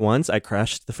trying it once. I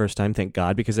crashed the first time, thank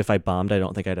God, because if I bombed, I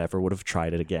don't think I'd ever would have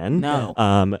tried it again. No.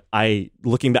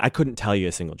 Looking back, I couldn't tell you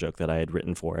a single joke that I had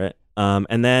written for it. And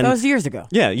then That was years ago.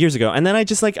 yeah, years ago. And then I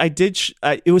just like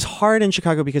it was hard in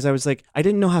Chicago because I was like I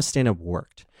didn't know how stand up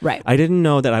worked. Right. I didn't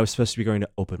know that I was supposed to be going to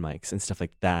open mics and stuff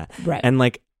like that. Right.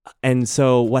 And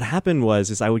so what happened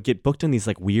was I would get booked on these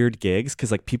like weird gigs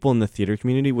because like people in the theater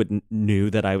community knew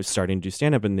that I was starting to do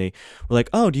stand up, and they were like,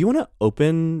 "Oh, do you want to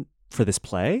open for this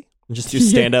play and just do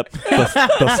stand up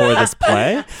before this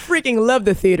play?" Freaking love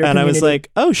the theater And I was community.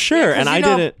 like, "Oh, sure." And I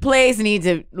didn't. Plays need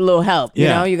a little help. You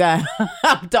Yeah. know, you got to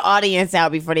help the audience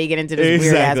out before they get into this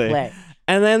weird ass play.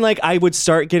 And then like I would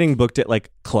start getting booked at like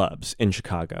clubs in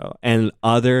Chicago, and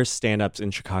other stand-ups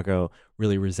in Chicago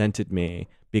really resented me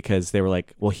because they were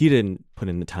like, well, he didn't put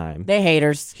in the time. They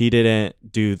haters. He didn't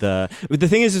do the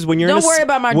thing is when you're Don't in a, worry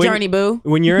about my journey, boo.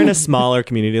 When you're in a smaller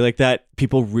community like that,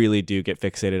 people really do get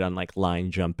fixated on like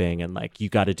line jumping and like you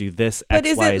got to do this but X,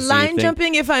 is Y, it Z line thing.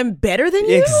 jumping if I'm better than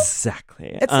you?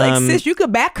 Exactly. It's like, sis, you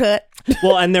could back cut.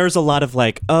 Well, and there was a lot of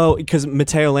like, oh, because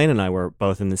Mateo Lane and I were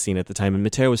both in the scene at the time, and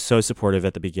Mateo was so supportive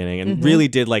at the beginning and really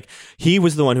did like, he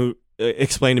was the one who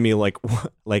explained to me like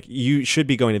you should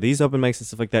be going to these open mics and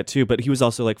stuff like that too, but he was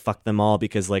also like fuck them all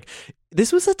because like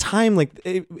this was a time like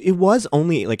it was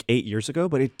only like 8 years ago,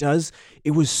 but it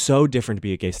was so different to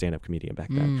be a gay stand-up comedian back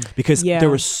then because Yeah. there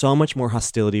was so much more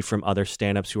hostility from other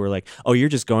stand-ups who were like, oh, you're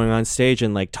just going on stage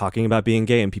and like talking about being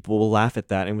gay and people will laugh at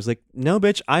that, and it was like, no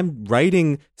bitch, I'm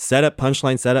writing setup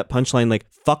punchline, like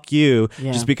fuck you,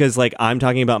 Yeah. just because like I'm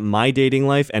talking about my dating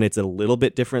life and it's a little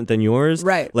bit different than yours,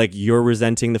 Right. like you're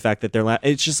resenting the fact that they're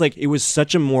it's just like it was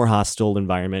such a more hostile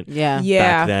environment Yeah.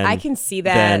 Yeah, then I can see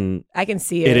that. than I can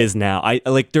see it. it is now. I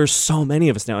like there's so many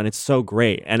of us now and it's so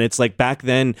great, and it's like back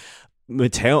then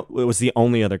Mateo was the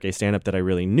only other gay stand-up that I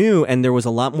really knew, and there was a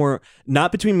lot more,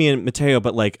 not between me and Mateo,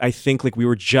 but like I think like we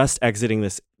were just exiting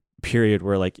this period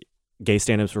where like gay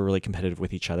stand-ups were really competitive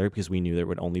with each other because we knew there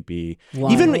would only be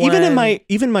even in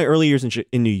my early years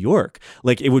in New York,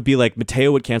 like it would be like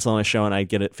Mateo would cancel on a show and I'd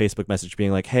get a Facebook message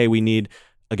being like, hey, we need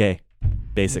a gay.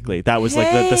 basically. That was like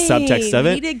the subtext of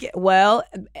it.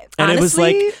 And And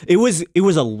honestly, it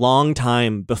was a long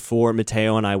time before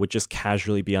Mateo and I would just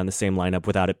casually be on the same lineup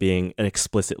without it being an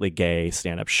explicitly gay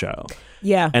stand-up show.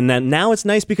 yeah. And then now it's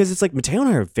nice because it's like Mateo and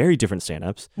I are very different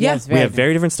stand-ups. Yeah. Yes, We have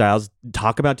very different styles,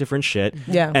 talk about different shit.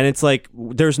 Yeah. And it's like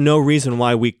there's no reason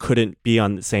why we couldn't be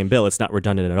on the same bill. It's not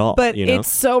redundant at all. But you know?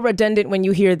 it's so redundant when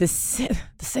you hear the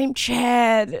same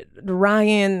Chad,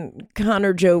 Ryan,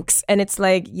 Connor jokes. And it's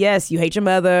like, yes, you hate your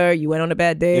mother. You went on a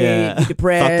bad day. Yeah. You're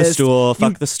depressed. Fuck the stool.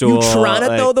 Fuck the stool. You trying to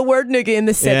like- throw the word nigga in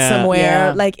the set Yeah. somewhere.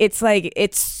 Yeah. Like,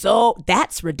 it's so,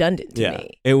 that's redundant to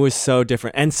me. It was so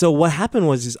different. And so what happened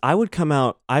was I would come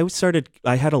out, I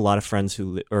had a lot of friends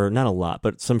or not a lot,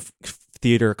 but some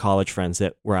theater college friends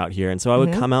that were out here. And so I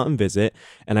would come out and visit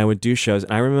and I would do shows.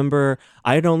 And I remember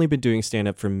I had only been doing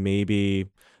stand-up for maybe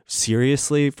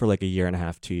seriously for like a year and a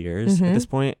half, 2 years at this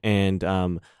point. And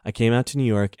I came out to New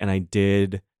York and I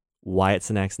did Wyatt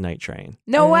Cenac's Night Train.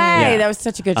 No way. Yeah. That was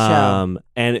such a good show.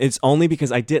 And it's only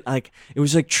because I did like it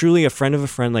was like truly a friend of a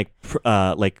friend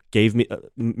like gave me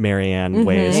Marianne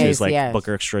Ways, Yes, who's like yes.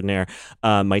 booker extraordinaire,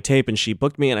 my tape, and she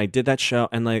booked me, and I did that show.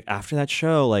 And like after that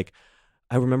show, like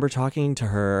I remember talking to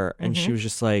her, and she was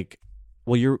just like,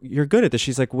 well, you're good at this.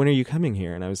 She's like, when are you coming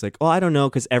here? And I was like, well, I don't know,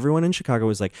 because everyone in Chicago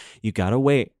was like, you gotta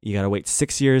wait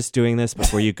 6 years doing this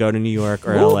before you go to New York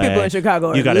or Ooh, LA. people in Chicago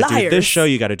are You gotta do liars. this show,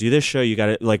 you gotta do this show, you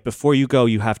gotta like before you go,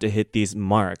 you have to hit these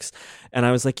marks. And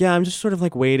I was like, yeah, I'm just sort of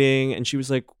like waiting. And she was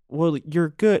like, well, you're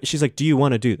good. She's like, do you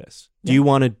want to do this? Do you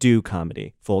want to do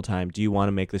comedy full time? Do you want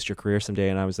to make this your career someday?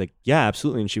 And I was like, yeah,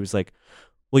 absolutely. And she was like,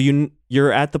 well,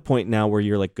 you're at the point now where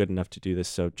you're like good enough to do this.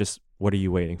 So just what are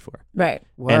you waiting for? Right.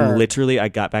 And Word. literally, I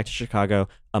got back to Chicago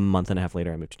a month and a half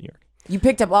later. I moved to New York. You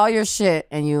picked up all your shit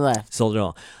and you left. Sold it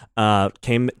all.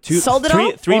 Came to Sold it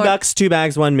all? $3, Or- 2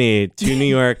 bags, 1 me to New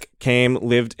York. Came,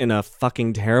 lived in a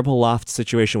fucking terrible loft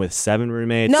situation with 7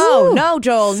 roommates. No,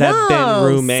 Joel. 7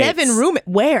 roommates. 7 roommates.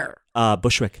 Where?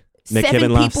 Bushwick. 7 McKibben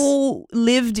Lofts. people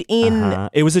lived in.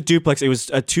 It was a duplex. It was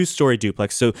a 2-story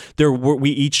duplex. So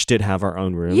we each did have our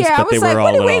own rooms, Yeah, I but they was were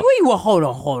like, all wait, little. well, hold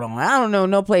on. I don't know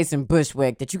no place in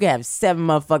Bushwick that you could have 7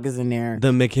 motherfuckers in there.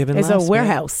 The McKibben It's a Lofts, man.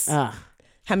 warehouse. Ugh.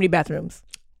 How many bathrooms?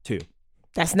 2.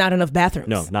 That's not enough bathrooms.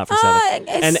 No, not for 7.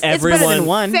 And it's better than everyone.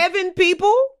 one. 7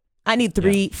 people? I need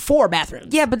 4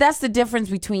 bathrooms. Yeah, but that's the difference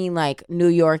between like New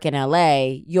York and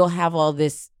LA. You'll have all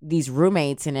these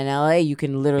roommates, and in LA you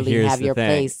can literally Here's have the your thing.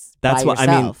 place. That's by why I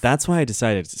mean. yourself. That's why I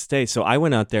decided to stay. So I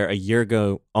went out there a year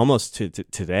ago, almost to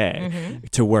today,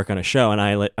 to work on a show, and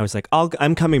I was like,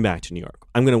 I'm coming back to New York.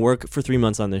 I'm going to work for 3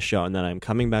 months on this show, and then I'm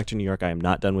coming back to New York. I am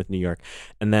not done with New York.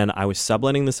 And then I was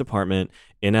subletting this apartment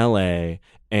in LA,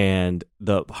 and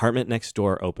the apartment next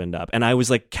door opened up, and I was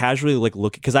like casually like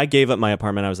looking, because I gave up my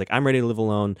apartment. I was like, I'm ready to live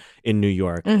alone in New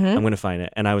York. I'm going to find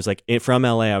it. And I was like, from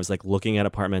LA, I was like looking at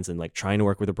apartments and like trying to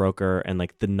work with a broker, and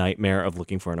like the nightmare of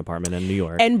looking for an apartment in New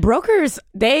York. And brokers,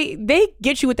 they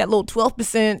get you with that little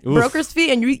 12% broker's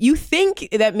fee, and you think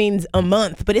that means a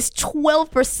month, but it's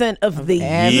 12% of the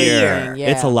everything. year. Yeah.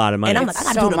 It's a lot of money. And I'm like, I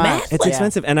gotta so do the much. math. It's Yeah.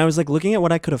 expensive. And I was like looking at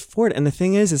what I could afford. And the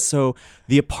thing is so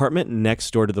the apartment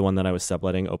next door to the one that I was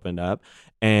subletting opened up.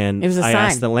 And It was a I sign.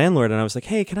 asked the landlord, and I was like,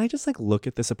 hey, can I just like look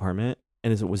at this apartment?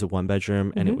 And it was a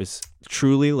 1-bedroom, and Mm-hmm. it was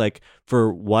truly like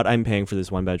for what I'm paying for this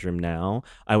 1-bedroom now,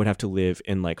 I would have to live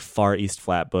in like Far East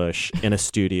Flatbush in a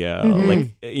studio, Mm-hmm.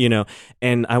 like, you know.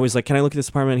 And I was like, can I look at this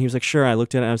apartment? And he was like, sure. I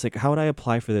looked at it. And I was like, how would I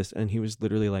apply for this? And he was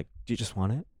literally like, do you just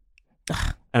want it?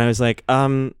 And I was like,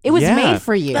 It was yeah. made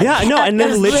for you. Yeah, no, and It then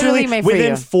was literally made for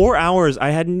within you. 4 hours, I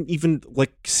hadn't even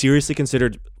like seriously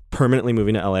considered permanently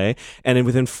moving to LA. And then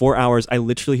within 4 hours, he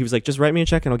was like, just write me a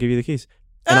check and I'll give you the keys.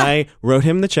 And I wrote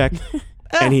him the check.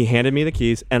 And he handed me the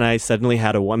keys, and I suddenly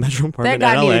had a 1-bedroom That apartment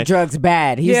guy in LA. needed drugs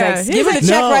bad. He's Yeah. like, He's give me the like, check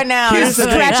no, right now. here's the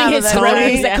thing. Scratching his throat.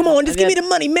 He's like, Yeah. come on, just give me the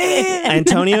money, man.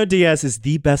 Antonio Diaz is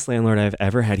the best landlord I've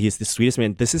ever had. He is the sweetest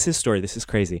man. This is his story. This is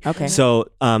crazy. Okay. So,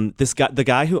 the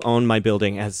guy who owned my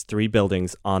building has 3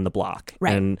 buildings on the block,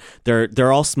 Right. and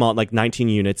they're all small, like 19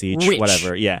 units each, Rich.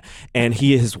 whatever. Yeah. And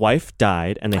his wife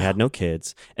died, and they had no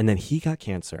kids, and then he got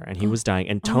cancer, and he was dying.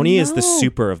 And Tony is the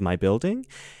super of my building.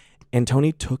 And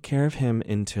Tony took care of him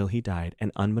until he died.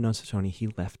 And unbeknownst to Tony, he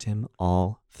left him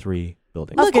all 3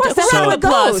 buildings. Of course, that's how it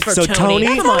goes. for So Tony.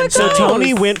 Tony, Come on, so Tony.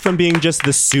 Tony went from being just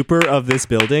the super of this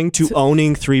building to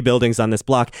owning 3 buildings on this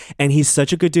block. And he's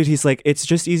such a good dude. He's like, it's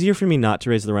just easier for me not to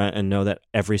raise the rent and know that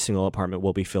every single apartment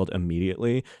will be filled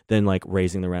immediately than like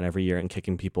raising the rent every year and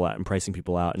kicking people out and pricing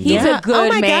people out. And He's doing- a good Oh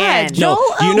my man. God, no,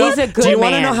 Joel do you know? He's a good do you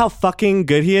want to man. know how fucking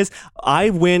good he is? I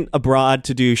went abroad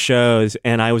to do shows,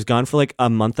 and I was gone for like a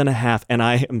month and a half. And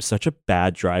I am such a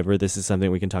bad driver. This is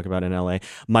something we can talk about in LA.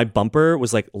 My bumper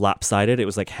was like lopsided lopsided. It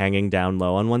was like hanging down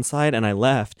low on one side, and I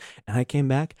left, and I came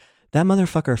back. That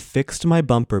motherfucker fixed my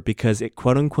bumper because it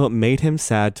quote unquote made him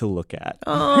sad to look at.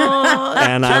 Oh,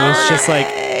 And I was just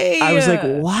like,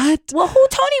 what? Well, who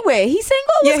Tony with? He's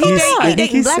single? Yeah, What's going on? he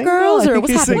dating black single. girls, I or think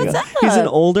what's he's happening? single. What's up? He's an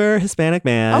older Hispanic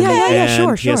man. Okay, yeah, and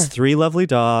sure, he has sure. 3 lovely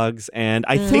dogs, and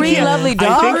I think Three he has, lovely I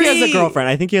think he has a dogs? girlfriend.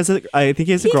 I think he has a He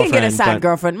girlfriend. can get a side but-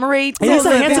 girlfriend. Marie, He's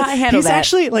a handsome. handle He's that.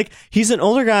 actually like he's an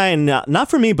older guy, and not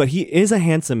for me, but he is a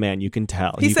handsome man. You can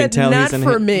tell. He you said, can tell "Not he's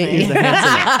for me." He's a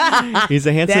handsome man. He's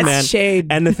a handsome That's man. shade.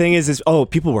 And the thing is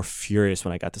people were furious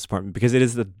when I got this apartment because it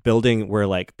is the building where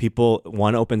like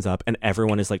one opens up and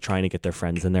everyone is like trying to get their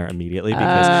friends in there immediately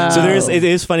because so it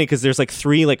is funny because there's like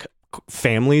 3 like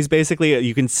families basically.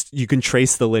 You can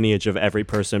trace the lineage of every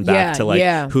person back to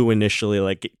like who initially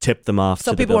like tipped them off.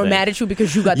 So to the people were building. mad at you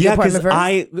because you got the Yeah, apartment because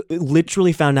first? I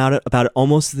literally found out about it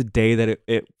almost the day that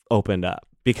it opened up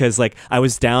because like I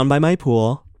was down by my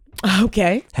pool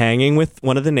Okay. hanging with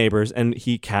one of the neighbors and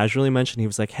he casually mentioned, he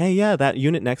was like, hey, yeah, that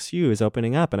unit next to you is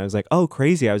opening up. And I was like, oh,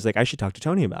 crazy. I was like, I should talk to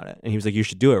Tony about it. And he was like, you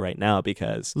should do it right now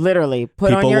because Literally,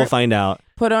 people will find out.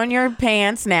 Put on your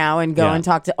pants now and go Yeah. and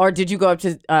talk to. Or did you go up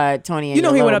to Tony? And You know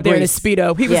your he went little up there in his briefs?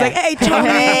 Speedo. He was Yeah. like, hey,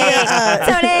 Tony.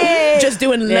 Tony! Just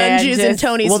doing Yeah, lunges in just-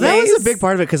 Tony's Well, face. that was a big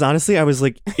part of it because honestly, I was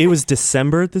like, it was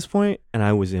December at this point, and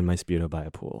I was in my Speedo by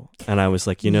a pool, and I was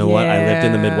like, you know what? I lived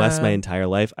in the Midwest my entire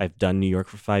life. I've done New York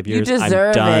for 5 years. deserve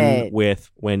I'm done it.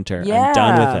 with winter. Yeah. I'm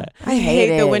done with it. I hate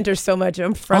the it. winter so much.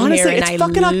 I'm from Honestly, here and it's I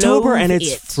fucking October and loathe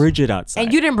it's it. frigid outside.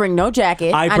 And you didn't bring no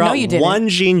jacket. I know brought you didn't. one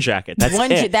jean jacket. That's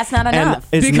it. That's not And enough.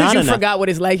 it's Because not you enough. forgot what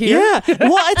it's like here? Yeah.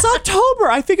 Well, it's October.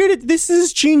 I figured this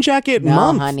is jean jacket No,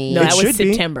 month. honey. No, It that was should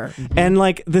be. September. And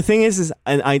like the thing is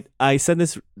and I said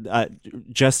this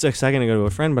just a second ago to a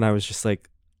friend, but I was just like,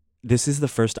 this is the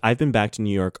first I've been back to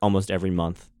New York almost every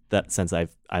month since I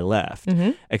left,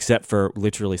 except for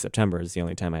literally September is the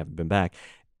only time I haven't been back.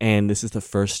 And this is the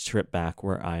first trip back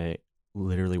where I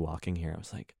literally walking here, I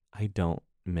was like, I don't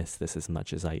miss this as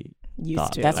much as I Used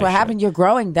thought. to. That's I what should. happened. You're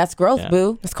growing. That's growth, Yeah.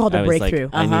 boo. It's called I a was breakthrough.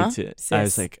 like, I Uh-huh. need to. I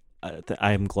was Sis. like,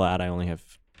 I'm glad I only have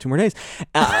 2 more days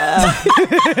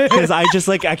because I just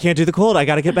like I can't do the cold. I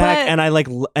got to get back, But and I like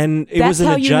and it That's was an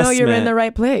how adjustment. you know you're in the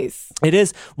right place. It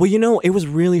is. Well, it was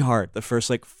really hard. The first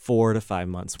like 4 to 5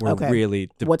 months were Okay. really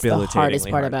debilitatingly What's the hardest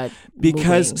part hard. about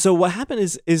Because moving? so what happened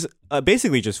is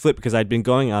basically just flipped because I'd been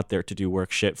going out there to do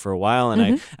work shit for a while, and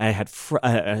Mm-hmm. I had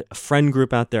a friend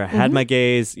group out there. I had my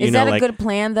gays. Is that a good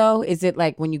plan though? Is it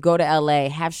like when you go to LA,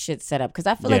 have shit set up? Because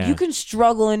I feel like Yeah. you can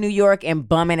struggle in New York and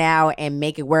bum it out and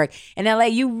make it work. In LA,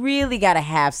 you really got to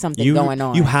have something going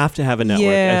on. You have to have a network,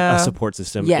 Yeah. a support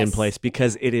system Yes. in place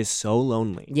because it is so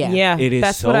lonely. Yeah. It is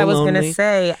that's so what I was lonely. gonna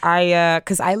say.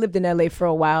 Because I lived in LA for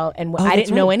a while, and I that's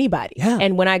didn't know right. anybody. Yeah.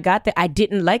 And when I got there, I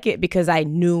didn't like it because I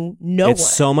knew no It's one.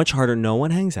 so much harder. No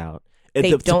one hangs out.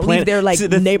 They don't leave their, like,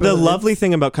 the neighborhoods. lovely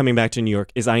thing about coming back to New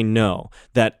York is I know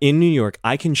that in New York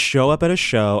I can show up at a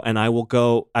show and I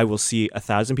will see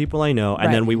 1,000 people I know, and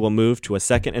Right. then we will move to a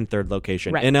second and third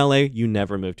location. Right. In LA, you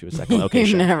never move to a second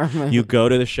location. never move. You go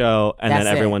to the show and That's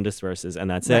then it. everyone disperses and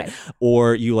that's Right. it.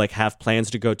 Or you like have plans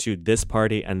to go to this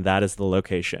party and that is the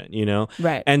location,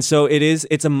 Right. And so it's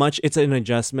an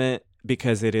adjustment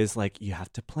because it is like you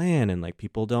have to plan and like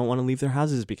people don't want to leave their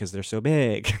houses because they're so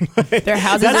big. Their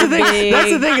houses That's are the thing. big.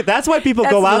 That's the thing. That's why people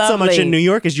That's go out so much lovely. in New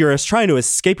York is you're trying to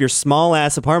escape your small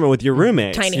ass apartment with your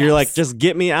roommates. Tiny You're house. like, just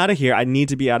get me out of here. I need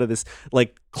to be out of this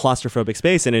like claustrophobic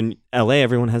space. And in LA,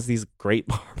 everyone has these great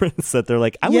apartments that they're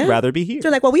like, I Yeah. would rather be here.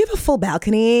 They're like, well, we have a full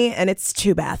balcony and it's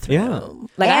 2 bathrooms. Yeah.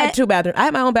 Like I had 2 bathrooms. I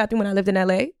had my own bathroom when I lived in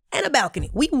LA and a balcony.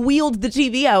 We wheeled the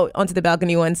TV out onto the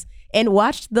balcony once and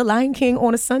watched The Lion King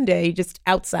on a Sunday just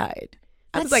outside.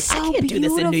 I was like, That's I so can't do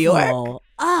this in New York. beautiful.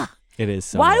 Ah. It is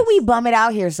so Why do nice. we bum it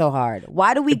out here so hard?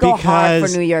 Why do we go hard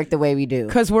Because- for New York the way we do?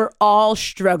 Because we're all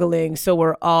struggling, so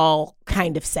we're all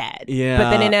kind of sad. Yeah.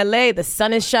 But then in LA, the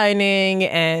sun is shining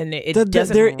and it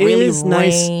doesn't there really is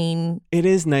nice- rain. It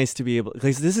is nice to be able,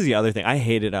 because this is the other thing. I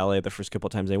hated LA the first couple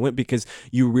of times I went because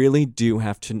you really do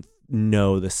have to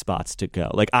know the spots to go.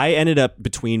 Like I ended up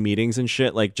between meetings and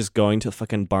shit, like just going to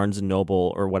fucking Barnes and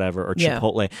Noble or whatever, or Yeah.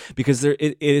 Chipotle, because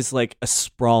it is like a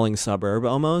sprawling suburb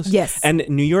almost. Yes. And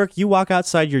New York, you walk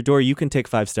outside your door, you can take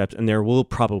 5 steps and there will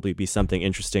probably be something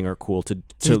interesting or cool to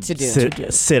do.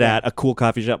 sit at, a cool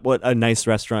coffee shop, a nice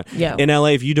restaurant. Yeah. In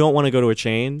LA, if you don't want to go to a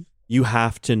chain, you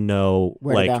have to know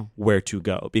Where to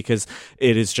go. because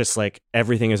it is just like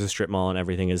everything is a strip mall and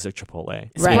everything is a Chipotle.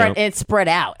 Right. You know? It's spread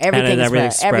out. And Everything then is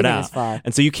everything's spread Everything out. is far.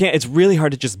 And so you can't, it's really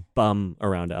hard to just bum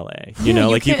around LA. You know,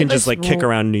 you like you can't can just like just kick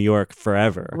around New York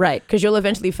forever. Right. Because you'll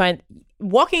eventually find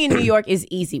walking in New York is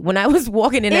easy. When I was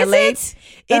walking in Is LA, it?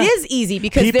 it is easy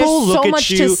because People there's look so at much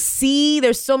to you- see.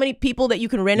 There's so many people that you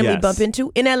can randomly Yes. bump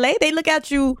into. In LA, they look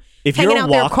at you If hanging you're out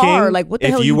walking, their car. Like, what the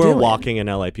hell if are you you were doing? walking in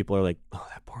LA, people are like, oh,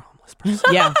 that poor homeless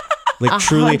person. Yeah. Like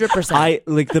truly, 100%. I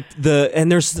like the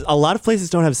and there's a lot of places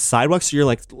don't have sidewalks. So you're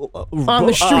like On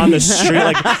the street.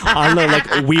 like on the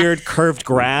like weird curved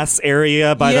grass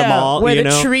area by the mall. where you the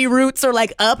know? tree roots are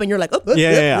like up, and you're like,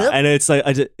 Yeah. And it's like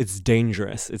it's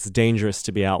dangerous. It's dangerous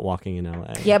to be out walking in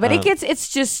LA. Yeah, but it's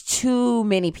just too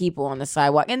many people on the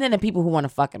sidewalk, and then the people who want to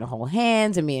fucking hold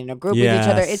hands and be in a group with each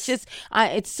other. Yes. It's just,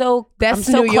 it's so That's I'm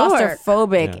so New York.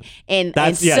 claustrophobic in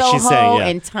That's- Soho she's saying, yeah.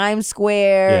 and Times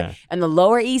Square Yeah. and the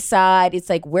Lower East Side. It's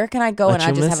like, where can I go But and I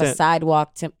you'll just miss have a it.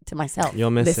 sidewalk to myself? You'll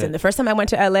miss Listen, it. the first time I went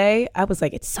to LA, I was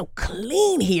like, it's so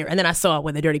clean here. And then I saw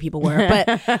where the dirty people were.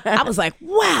 But I was like,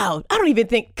 wow, I don't even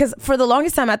think, because for the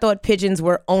longest time, I thought pigeons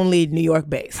were only New York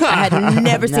based. I had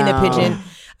never seen a No. pigeon.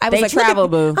 I was They like, look travel,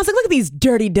 at, boo. I was like, look at these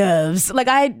dirty doves. Like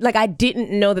I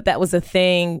didn't know that was a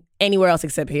thing anywhere else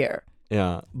except here.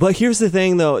 Yeah. But here's the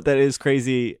thing though that is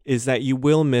crazy is that you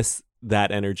will miss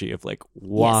that energy of like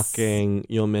walking.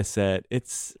 You'll miss it.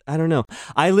 It's, I don't know.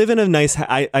 I live in a nice,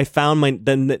 I found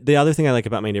the other thing I like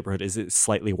about my neighborhood is it's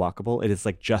slightly walkable. It is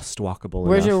like just walkable.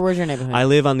 Where's enough. your neighborhood? I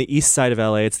live on the east side of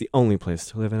LA. It's the only place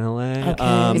to live in LA. Is it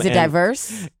and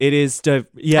diverse? It is,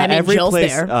 yeah. I mean, every Jill's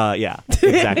place, there. yeah,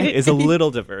 exactly. It's a little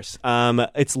diverse.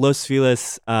 It's Los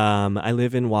Feliz. I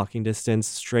live in walking distance,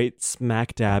 straight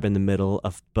smack dab in the middle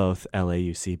of both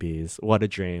LAUCBs. What a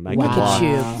dream! I Look can at walk.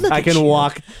 you. Look I at can you.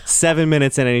 walk 7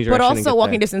 minutes in any direction. But and also get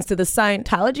walking there. distance to the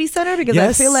Scientology Center because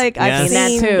Yes, I feel like I've yes.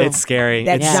 seen that too. It's scary.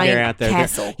 That It's giant scary out there.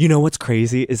 castle. You know what's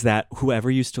crazy is that whoever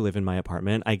used to live in my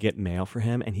apartment, I get mail for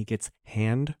him, and he gets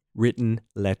handwritten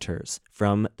letters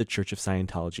from the Church of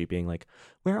Scientology, being like,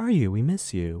 "Where are you? We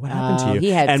miss you. What happened to Oh, you?" he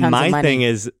had and tons of my money. thing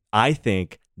is, I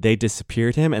think they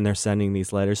disappeared him, and they're sending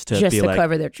these letters to just be to like,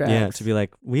 cover their tracks. yeah, to be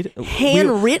like,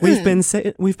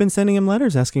 Handwritten. We've been sending him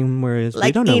letters asking him where he is. we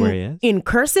like don't know where he is. in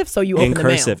cursive, so you In open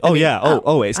cursive. the mail. Oh yeah.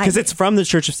 Always. I Because get it's from the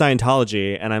Church of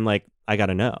Scientology, and I'm like, I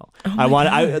gotta know.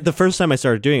 Oh The first time I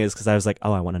started doing it is because I was like,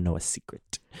 oh, I want to know a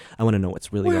secret. I want to know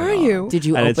what's really Where going are on. you? Did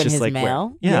you And it's open just his like, where-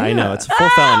 mail? Yeah, I know. It's a full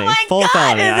felony. Full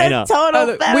felony. I know.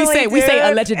 We say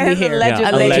allegedly here.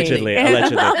 Yeah, Allegedly.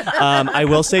 allegedly. I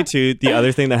will say too, the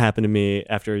other thing that happened to me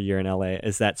after a year in LA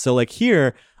is that so like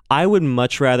here, I would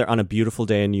much rather on a beautiful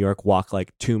day in New York walk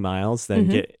like 2 miles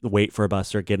than wait for a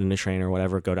bus or get in a train or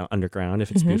whatever, go down underground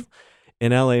if it's beautiful.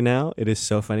 In LA now, it is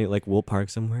so funny. Like we'll park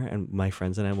somewhere and my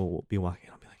friends and I will be walking.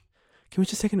 I'll be like, can we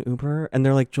just take an Uber? And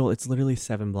they're like, Joel, it's literally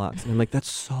 7 blocks. And I'm like, that's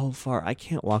so far. I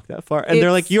can't walk that far. And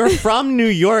they're like, you're from New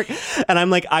York. And I'm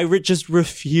like, I just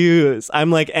refuse. I'm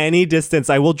like, any distance.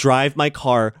 I will drive my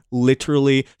car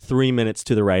literally 3 minutes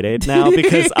to the Rite Aid now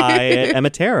because I am a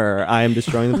terror. I am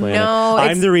destroying the planet. No, I'm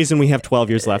it's- the reason we have 12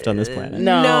 years left on this planet.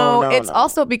 No, it's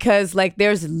also because like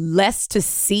there's less to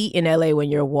see in LA when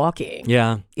you're walking.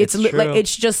 Yeah. It's like true.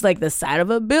 it's just like the side of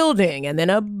a building and then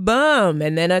a bum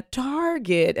and then a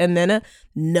Target and then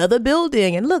another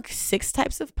building and look, 6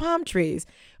 types of palm trees.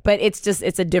 But it's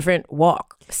a different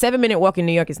walk. 7-minute walk in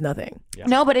New York is nothing.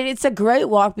 No, but it's a great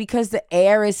walk because the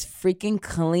air is freaking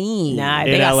clean. Nah,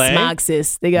 In they got LA? smog,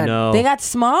 sis. They got No. They got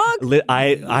smog?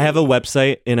 I have a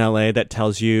website in LA that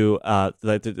tells you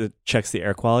that checks the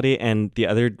air quality. And the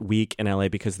other week in LA,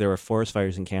 because there were forest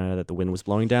fires in Canada that the wind was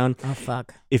blowing down, Oh,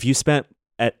 fuck. if you spent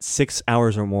at 6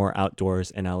 hours or more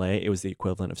outdoors in LA, it was the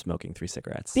equivalent of smoking 3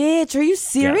 cigarettes. Bitch, are you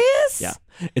serious? Yeah.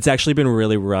 It's actually been a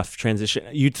really rough transition.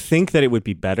 You'd think that it would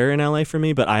be better in LA for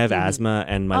me, but I have asthma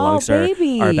and my Oh, lungs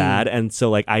baby. are bad. And so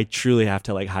like I truly have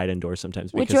to like hide indoors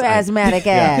sometimes With because your asthmatic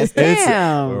ass. It's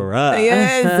Damn. rough.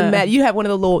 yes, you have one of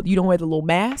the little. You don't wear the little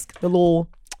mask, the little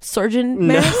surgeon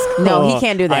mask. No, he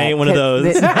can't do that. I ain't one of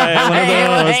those. I ain't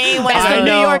one of those. ain't one That's of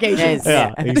the those. New York Yes. agents.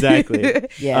 Yeah, exactly.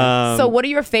 Yeah. So, what are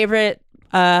your favorite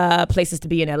places to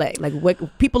be in LA? Like,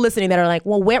 what, people listening that are like,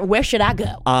 well, where should I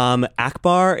go?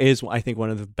 Akbar is, I think, one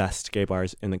of the best gay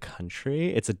bars in the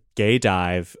country. It's a gay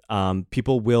dive.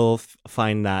 People will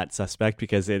find that suspect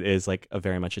because it is like a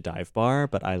very much a dive bar,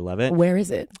 but I love it. Where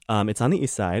is it? It's on the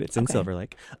east side. It's in Okay. Silver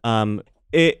Lake.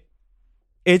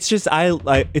 It's just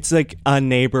it's like a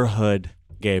neighborhood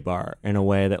gay bar in a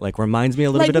way that like reminds me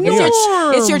a little Like bit of New New York.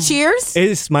 York. It's your cheers?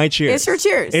 It's my cheers. It's your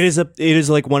cheers. It is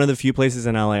like one of the few places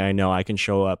in LA I know I can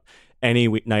show up any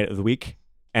night of the week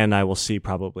and I will see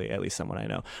probably at least someone I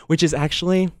know, which is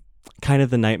actually kind of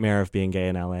the nightmare of being gay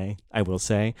in LA. I will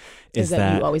say Is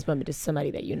that you always bump into somebody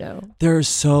that you know?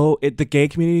 the gay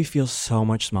community feels so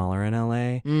much smaller in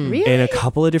LA Really? in a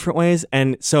couple of different ways,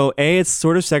 and so it's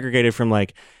sort of segregated from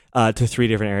like to 3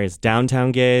 different areas: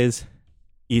 downtown gays,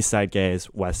 East Side gays,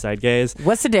 West Side gays.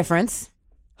 What's the difference?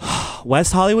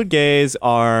 West Hollywood gays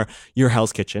are your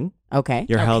Hell's Kitchen, Okay.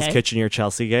 your Hell's Okay. Kitchen, your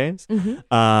Chelsea gays.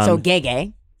 So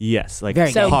gay. Yes, like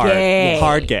Very So hard, gay.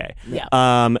 hard gay. Yeah.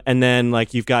 And then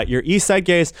like you've got your East Side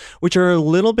gays, which are a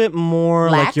little bit more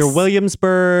like Lax? your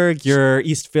Williamsburg, your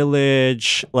East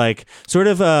Village, like sort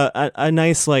of a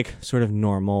nice like sort of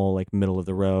normal like middle of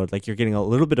the road. Like you're getting a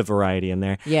little bit of variety in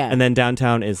there. Yeah. And then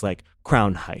downtown is like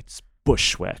Crown Heights,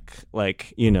 Bushwick,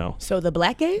 like So the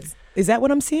black gays? Is that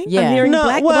what I'm seeing? Yeah. I'm hearing No,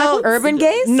 black, well, black Urban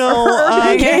gays? No,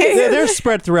 Urban gays? they're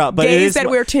spread throughout, but it gays is that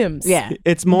wear Timbs. Yeah.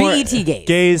 it's more BET gays.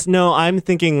 Gays. No, I'm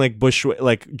thinking like Bushwick,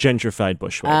 like gentrified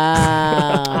Bushwick.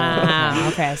 Ah,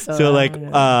 okay. So like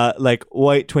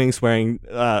white twinks wearing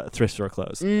thrift store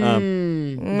clothes. But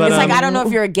It's like I don't know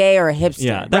if you're a gay or a hipster.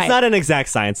 yeah, that's Right. not an exact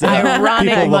science.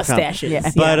 ironic People will come. mustaches.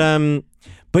 Yeah.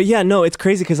 But yeah, no, it's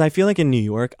crazy because I feel like in New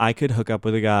York I could hook up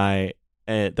with a guy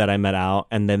that I met out,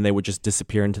 and then they would just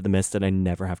disappear into the mist, and I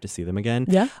never have to see them again.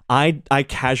 Yeah. I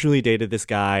casually dated this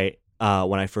guy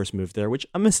when I first moved there, which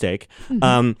a mistake.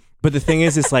 But the thing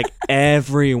is, it's like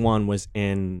everyone was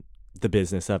in the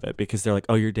business of it because they're like,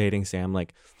 "Oh, you're dating Sam?"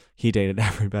 Like he dated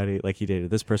everybody. Like he dated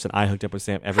this person. I hooked up with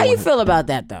Sam. How Everyone. you feel about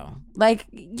that though? Like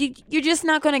you're just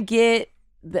not gonna get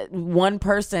that one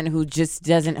person who just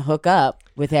doesn't hook up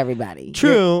with everybody.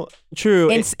 True.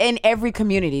 In every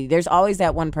community, there's always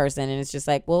that one person, and it's just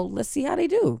like, well, let's see how they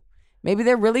do. Maybe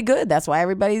they're really good. That's why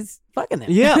everybody's fucking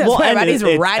them. Yeah, That's well, why and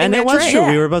everybody's riding and that it was train. true.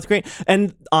 Yeah. We were both great,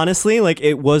 and honestly, like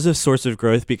it was a source of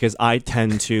growth because I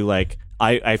tend to like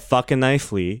I fuck and I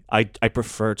flee. I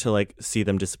prefer to like see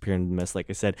them disappear in the mist, like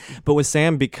I said. But with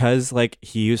Sam, because like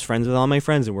he was friends with all my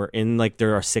friends, and we're in like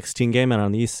there are 16 gay men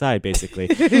on the East Side, basically.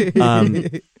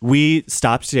 We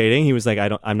stopped dating. He was like,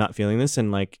 I'm not feeling this,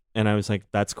 and I was like,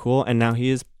 that's cool. And now he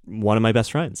is one of my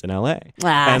best friends in LA.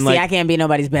 And See, I can't be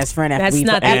nobody's best friend after That's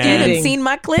not the after you done ending. seen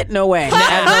my clit. No way.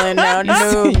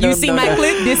 No, You see my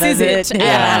clip? This is it.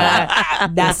 Yeah.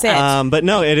 That's it. But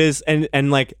no, it is,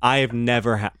 and like I have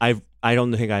never I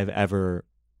don't think I've ever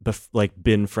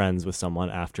been friends with someone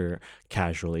after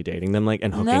casually dating them, like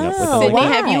and hooking up with them. No. Like, Sydney, why?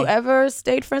 have you ever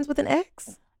stayed friends with an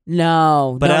ex?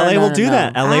 No. but no, LA no, will no, do no.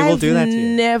 that. LA will do that to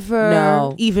you. Never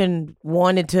No. even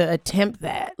wanted to attempt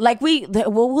that. Like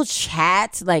we'll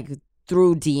chat like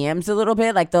through DMs a little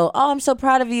bit. Like they'll, oh, I'm so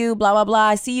proud of you, blah blah blah.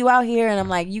 I see you out here, and I'm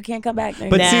like, you can't come back.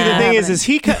 But see, the Nah. thing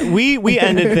is we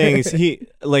ended things.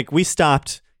 We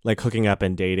stopped like hooking up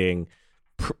and dating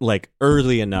like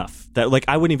early enough that like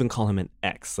I wouldn't even call him an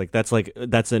ex. Like that's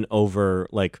an over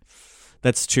like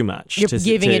that's too much. You're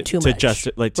giving it too to much. just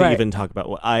like to Right. even talk about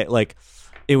what I like.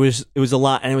 It was a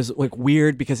lot, and it was like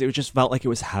weird because it just felt like it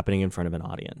was happening in front of an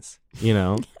audience. You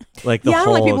know, like the Yeah, I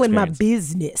whole don't like people in my experience.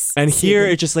 business. And here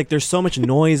Sydney. it's just like there's so much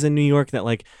noise in New York that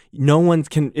like no one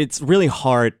can. It's really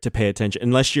hard to pay attention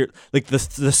unless you're like the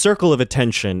circle of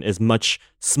attention is much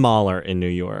smaller in New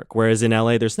York, whereas in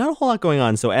LA there's not a whole lot going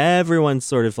on, so everyone's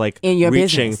sort of like In your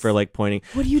reaching business. for like pointing.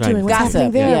 What are you trying doing? to What's Gossip,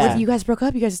 happening there? yeah. What, you guys broke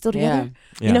up? You guys are still together?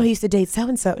 Yeah. You know, he used to date so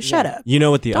and so. Shut up. You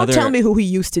know what the Don't other tell me who he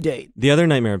used to date. the other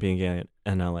nightmare of being gay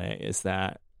in LA is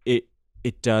that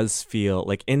it does feel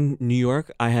like in New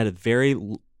York I had a very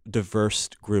diverse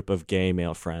group of gay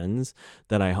male friends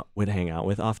that I would hang out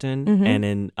with often, and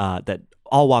in that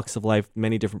all walks of life,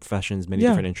 many different professions, many Yeah.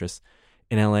 different interests.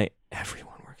 In LA,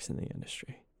 everyone works in the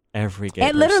industry. Every gay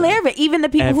And literally person. every, even the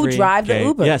people who Every drive the gay-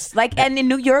 Ubers. yes. Like, and in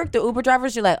New York, the Uber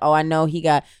drivers, you're like, oh, I know he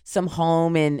got some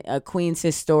home in Queens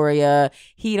Historia.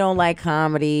 He don't like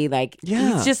comedy. Like,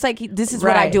 Yeah. he's just like, this is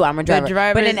what I Right. do. I'm a The driver.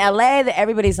 drivers- But in LA,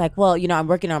 everybody's like, well, you know, I'm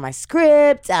working on my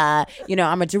script. You know,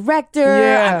 I'm a director.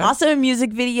 Yeah. I'm also in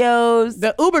music videos.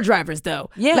 The Uber drivers, though.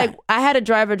 Yeah. Like, I had a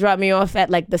driver drop me off at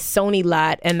like the Sony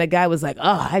lot, and the guy was like,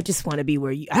 oh, I just want to be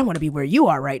where you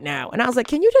are right now. And I was like,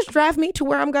 can you just drive me to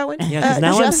where I'm going? Yeah, because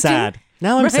now I'm Justin? sad.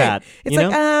 Now I'm Right. sad. It's you like,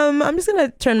 know? I'm just gonna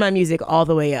turn my music all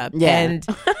the way up. Yeah. And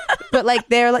but like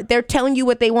they're telling you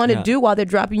what they want to Yeah. do while they're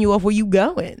dropping you off where you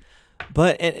going.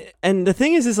 But and the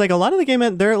thing is like a lot of the gay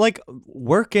men, they're like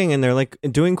working and they're like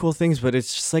doing cool things, but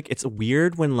it's just like it's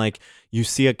weird when like you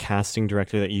see a casting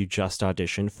director that you just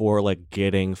auditioned for like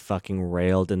getting fucking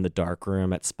railed in the dark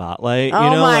room at Spotlight. Oh you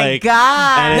know, my like,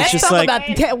 God. And it's Let's just talk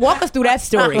like about walk us through that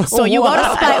story. So you go to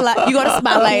Spotlight. You go to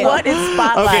Spotlight. What is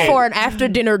Spotlight? Okay. For an after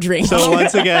dinner drink? So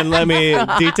once again, let me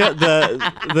detail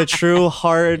the true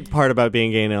hard part about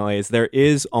being gay in LA is there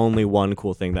is only one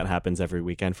cool thing that happens every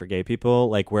weekend for gay people.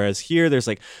 Like whereas here there's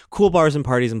like cool bars and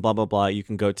parties and blah blah blah you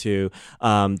can go to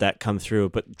that come through.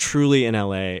 But truly in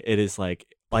LA, it is like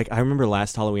I remember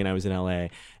last Halloween I was in LA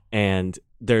and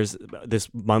there's this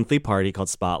monthly party called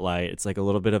Spotlight. It's like a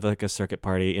little bit of like a circuit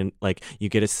party, and like you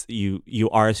get you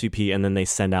RSVP, and then they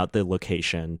send out the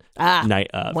location night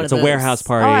of. One It's of a those. warehouse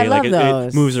party. Oh, I like love it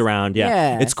those. moves around. Yeah,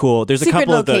 Yeah. it's cool. There's a Secret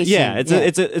couple of those. location. Yeah,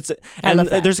 it's I and love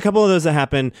that. there's a couple of those that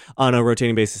happen on a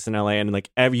rotating basis in LA, and like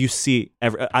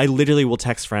I literally will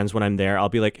text friends when I'm there. I'll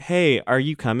be like, "Hey, are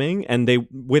you coming?" And they,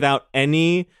 without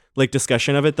any like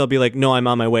discussion of it, they'll be like, "No, I'm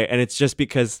on my way." And it's just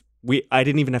because I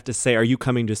didn't even have to say, "Are you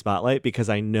coming to Spotlight?" Because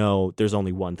I know there's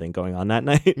only one thing going on that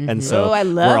night, and so I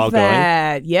we're all love going.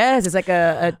 that. Yes, it's like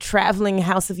a traveling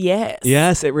house of yes.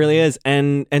 Yes, it really is.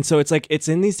 And so it's like it's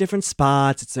in these different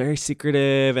spots. It's very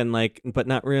secretive and like but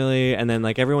not really. And then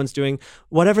like everyone's doing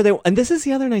whatever they and this is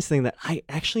the other nice thing that I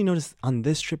actually noticed on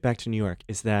this trip back to New York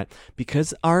is that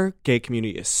because our gay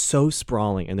community is so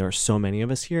sprawling and there are so many of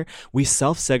us here, we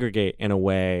self-segregate in a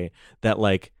way that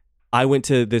like I went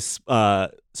to this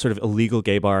sort of illegal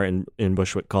gay bar in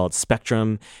Bushwick called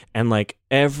Spectrum, and like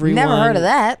everyone Never heard of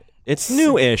that. It's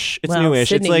newish. It's Well, newish.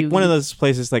 Sydney, it's like you- one of those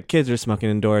places like kids are smoking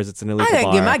indoors. It's an I illegal gotta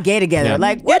bar. get my gay together. Yeah.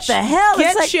 Like, what the hell?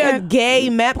 Get It's like, your gay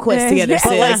map quest together, But, sis.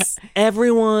 But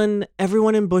like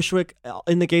everyone in Bushwick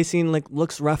in the gay scene like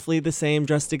looks roughly the same,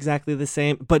 dressed exactly the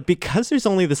same. But because there's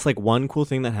only this like one cool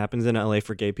thing that happens in LA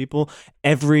for gay people,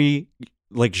 every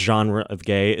like genre of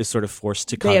gay is sort of forced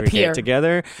to They congregate appear.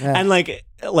 together, and like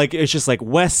it's just like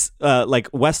West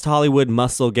Hollywood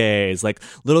muscle gays, like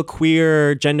little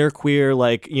queer, gender queer,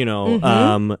 like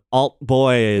alt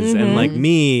boys, and like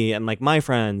me and like my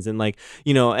friends, and like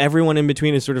everyone in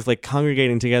between is sort of like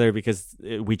congregating together because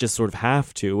we just sort of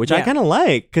have to, which I Yeah. kind of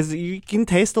like because you can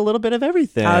taste a little bit of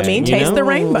everything. I mean, you taste know? the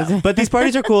rainbow. But these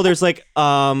parties are cool. There's like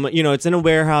it's in a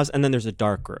warehouse, and then there's a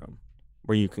dark room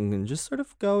where you can just sort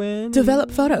of go in. Develop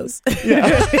photos.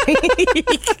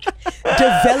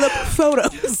 Develop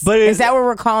photos. But is that what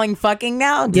we're calling fucking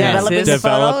now? Yes, Developing it's the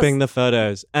developing photos? the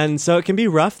photos, and so it can be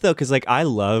rough though, because like I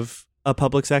love a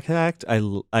public sex act.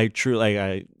 I truly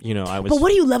I was. But what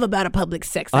do you love about a public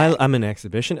sex act? I'm an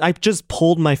exhibition. I just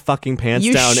pulled my fucking pants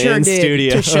You down sure in did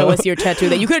studio to show us your tattoo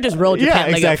that you could have just rolled your yeah, pant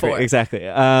leg exactly, up for. exactly.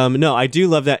 No, I do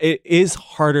love that. It is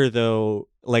harder though.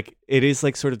 Like it is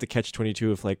like sort of the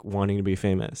catch-22 of like wanting to be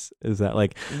famous. Is that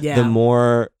like Yeah. the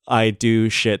more I do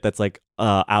shit that's like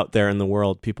out there in the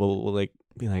world, people will like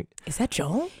be like, Is that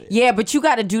Joel? Yeah, but you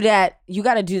got to do that. You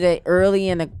got to do that early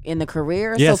in the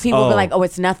career, Yes. so people Oh. be like, "Oh,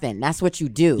 it's nothing. That's what you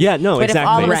do." Yeah, no, but exactly. if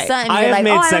all of a Right. sudden I you're have like,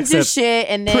 made "Oh, I don't sex do a shit,"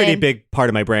 and then pretty big part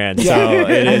of my brand. So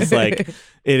it is like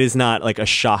it is not like a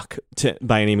shock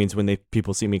by any means when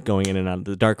people see me going in and out of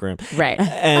the dark room. Right.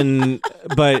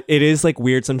 But it is like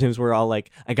weird sometimes where I'll like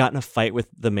I got in a fight with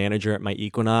the manager at my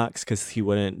Equinox because he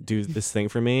wouldn't do this thing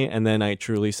for me, and then I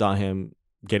truly saw him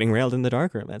getting railed in the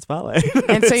dark room at Spotlight.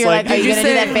 And so It's you're like, "Are you did you gonna do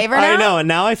say- that favor now?" I know, and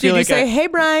now I feel Did you like say, "Hey,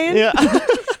 Brian"? yeah.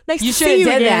 Nice You to should see have you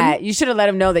did again. that. You should have let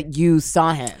him know that you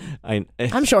saw him.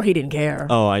 I'm sure he didn't care.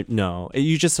 Oh, I no.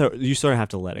 You just you sort of have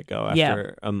to let it go Yeah.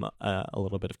 after a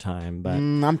little bit of time, but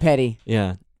I'm petty.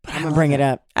 yeah. I'm gonna bring it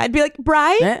up. I'd be like,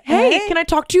 Brian, Eh, hey, eh? can I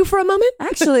talk to you for a moment?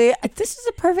 Actually, this is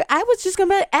a perfect. I was just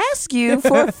gonna ask you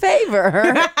for a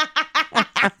favor.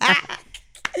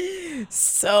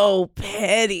 So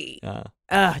petty. Yeah.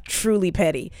 Truly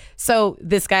petty. So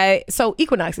this guy,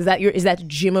 Equinox, is that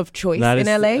gym of choice That in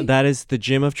is LA? that is the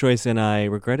gym of choice, and I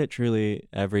regret it truly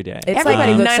every day. It's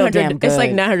Everybody like looks so damn It's like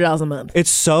good. $900 a month. It's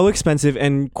so expensive,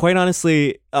 and quite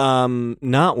honestly,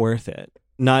 not worth it.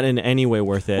 Not in any way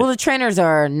worth it. Well, the trainers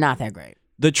are not that great.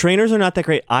 The trainers are not that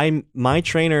great. My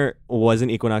trainer was an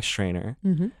Equinox trainer,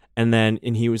 and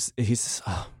he's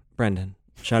Brendan.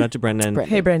 Shout out to Brendan.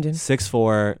 Hey, Brendan.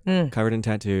 6'4", covered in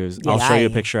tattoos. I'll show you a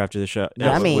picture after the show.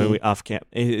 Yummy. When we off camp.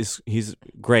 He's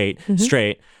great,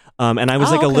 straight. And I was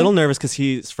like a okay. little nervous because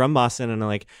he's from Boston,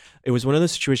 and it was one of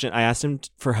those situations. I asked him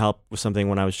for help with something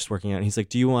when I was just working out, and he's like,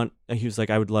 "Do you want?" He was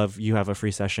like, "I would love you have a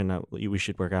free session. We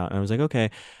should work out." And I was like, "Okay."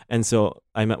 And so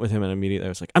I met with him, and immediately I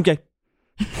was like, "I'm gay."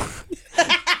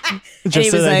 Just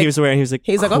he so was that like- he was aware. And he was like,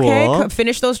 He's like, cool. okay,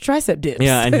 finish those tricep dips.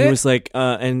 Yeah, and he was like,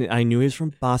 and I knew he was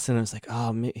from Boston. I was like,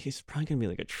 oh, he's probably gonna be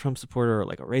like a Trump supporter or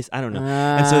like a race. I don't know.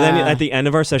 And so then at the end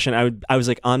of our session, I was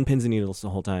like on pins and needles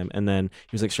the whole time. And then he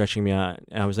was like stretching me out,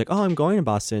 and I was like, oh, I'm going to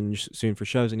Boston soon for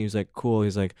shows. And he was like, cool.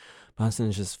 He's like, Boston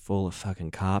is just full of fucking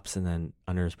cops. And then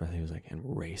under his breath, he was like, and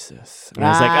racist. And I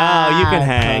was like, oh, you can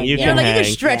hang. You You're can like, hang. you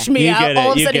can stretch me You out. get it,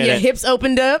 All of a you sudden, get your it. hips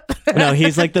opened up. No,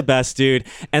 he's like the best dude.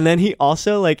 And then he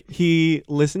also he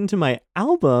listened to my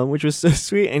album, which was so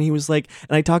sweet. And he was like,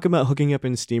 and I talk about hooking up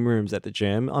in steam rooms at the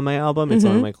gym on my album. It's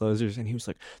one of my closers. And he was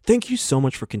like, thank you so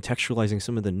much for contextualizing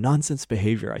some of the nonsense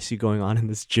behavior I see going on in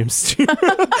this gym studio.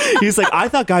 He's like, I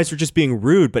thought guys were just being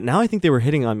rude, but now I think they were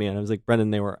hitting on me. And I was like,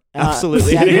 Brendan, they were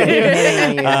absolutely hitting on you.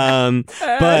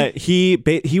 But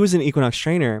he was an Equinox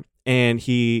trainer and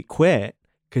he quit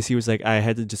because he was like, I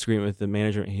had a disagreement with the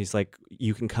manager. And he's like,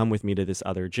 you can come with me to this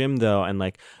other gym though, and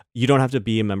like you don't have to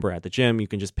be a member at the gym. You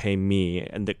can just pay me,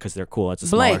 and because they're cool. It's a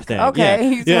smaller Blake. thing.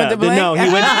 Okay. Yeah. No,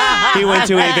 he went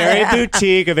to a very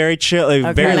boutique, a very chill,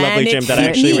 a very lovely gym that I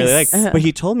actually really like. But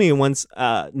he told me once.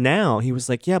 Now he was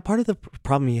like, yeah, part of the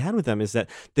problem he had with them is that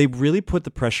they really put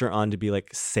the pressure on to be like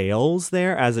sales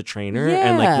there as a trainer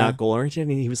and like not goal oriented.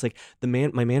 And he was like,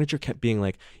 my manager kept being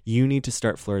like, you need to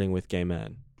start flirting with gay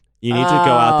men. You need to go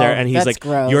out there. And he's like,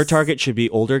 gross. Your target should be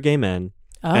older gay men.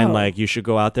 And like you should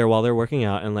go out there while they're working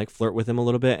out and like flirt with them a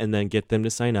little bit and then get them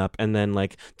to sign up, and then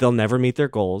like they'll never meet their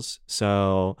goals.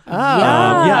 So it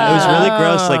was really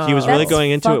gross. Like he was really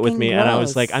going into it with me, and I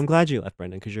was like, I'm glad you left,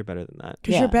 Brendan, because you're better than that.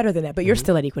 Because you're better than that, but you're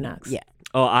still at Equinox. Yeah.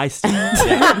 Oh, I still.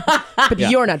 Yeah. But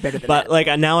you're not better than that. But like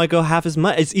now I go half as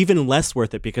much. It's even less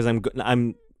worth it because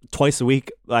I'm twice a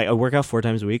week. Like I work out 4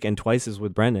 times a week, and twice is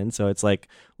with Brendan. So it's like,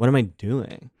 what am I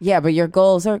doing? Yeah, but your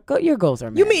goals are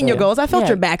You mean your met, goals? I felt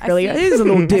your back earlier. It is a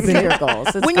little dip in your goals.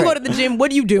 It's When you go great. to the gym,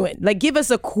 what are you doing? Like, give us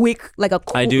a quick,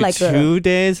 I do 2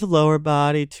 days of lower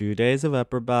body, 2 days of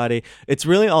upper body. It's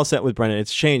really all set with Brendan.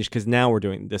 It's changed because now we're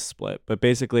doing this split. But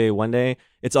basically, one day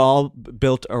it's all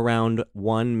built around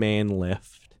one main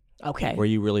lift. Okay. Where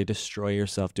you really destroy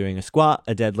yourself doing a squat,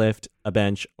 a deadlift, a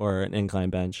bench, or an incline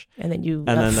bench. And then you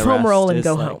then the foam rest roll and is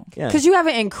go like- home. Yeah. Because you have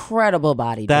an incredible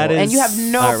body, That Joel, and is you have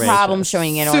no outrageous. problem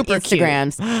showing it Super on cute.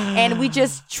 Instagrams. And we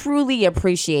just truly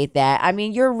appreciate that. I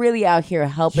mean, you're really out here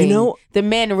helping the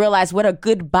men realize what a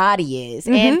good body is.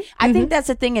 And I think that's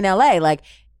the thing in LA. Like,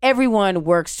 everyone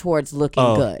works towards looking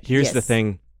good. Here's the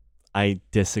thing. I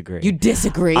disagree. You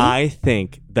disagree? I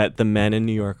think that the men in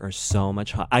New York are so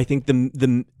much hot. I think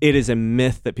it is a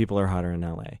myth that people are hotter in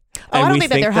LA. Oh, I don't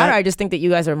think that they're hotter. I just think that you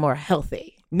guys are more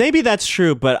healthy. Maybe that's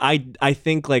true, but I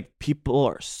think like people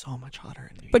are so much hotter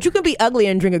in New York. But you can be ugly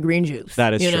and drink a green juice.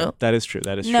 That is you true. know? That is true.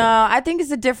 That is true. No, I think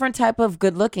it's a different type of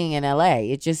good looking in LA.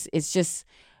 It's just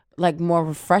like more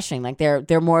refreshing. Like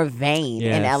they're more vain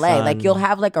in LA. Like you'll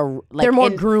have they're more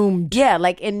groomed. Yeah,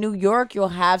 like in New York, you'll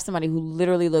have somebody who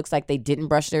literally looks like they didn't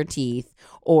brush their teeth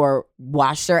or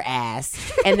wash their ass,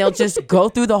 and they'll just go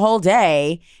through the whole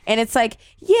day. And it's like,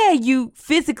 yeah, you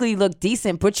physically look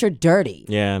decent, but you're dirty.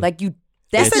 Yeah, like you.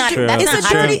 That's It's not. true. That's It's not a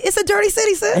hot. dirty. It's a dirty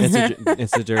city, sis.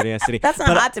 it's a dirty ass city. That's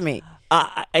not hot to me.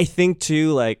 I think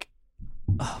too. Like,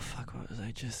 oh fuck, what was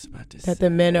I just about to say? That the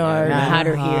men are Men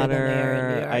hotter here than they are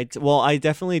in New York. I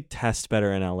definitely test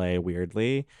better in LA.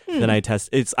 Weirdly, than I test.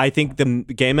 I think the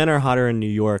gay men are hotter in New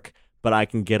York, but I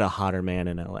can get a hotter man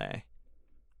in LA.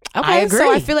 Okay, I agree. So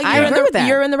I feel like I agree with that.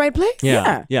 you're in the right place.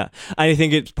 Yeah. I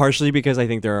think it's partially because I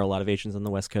think there are a lot of Asians on the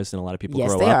West Coast, and a lot of people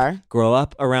Yes, grow they up are. grow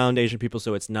up around Asian people,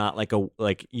 so it's not like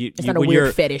it's not a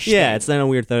weird fetish Yeah, thing. it's not a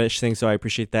weird fetish thing. So I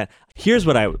appreciate that. Here's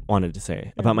what I wanted to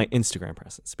say about my Instagram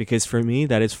presence, because for me,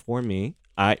 that is for me.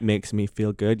 It makes me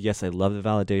feel good. Yes, I love the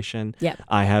validation. Yeah.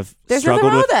 I have There's nothing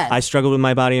struggled wrong with with that. I struggled with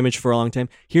my body image for a long time.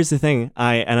 Here's the thing.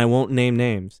 I won't name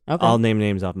names. Okay. I'll name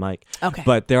names off mic. Okay.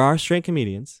 But there are straight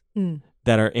comedians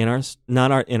that are in our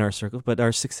in our circle, but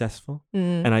are successful,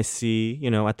 and I see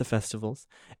at the festivals,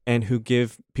 and who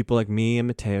give people like me and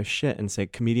Mateo shit and say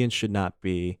comedians should not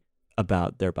be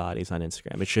about their bodies on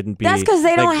Instagram. It shouldn't be. That's 'cause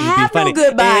they don't be have no funny.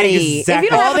 good body. If you Exactly.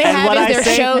 don't have All they And have what is I their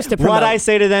say- shows to What promote. I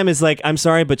say to them is like, I'm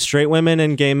sorry, but straight women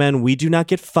and gay men, we do not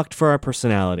get fucked for our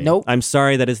personality. Nope. I'm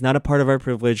sorry, that is not a part of our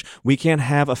privilege. We can't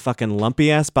have a fucking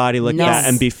lumpy ass body look No. at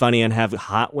and be funny and have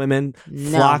hot women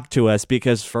No. flock to us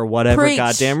because for whatever Preach.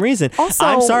 goddamn reason. Also-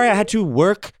 I'm sorry, I had to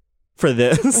work for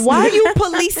this. Why are you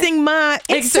policing my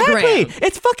Instagram? Exactly.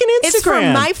 It's fucking Instagram. It's for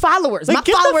my followers. Like, My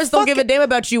get the followers don't fuck- give a damn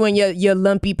about you and your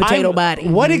lumpy potato body.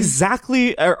 What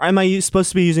exactly am I supposed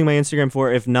to be using my Instagram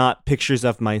for if not pictures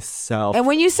of myself? And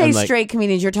when you say And, like, straight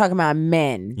comedians, you're talking about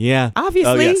men. yeah.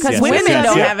 Obviously, Oh, yes, because yes, Women yes, yes,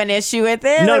 don't yeah. have an issue with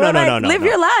it. No, We're no, like, no, no, Live no.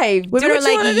 your life. women Do are what you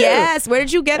like, wanna do. yes. Where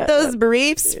did you get those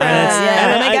briefs from?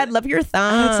 And oh my I- God, love your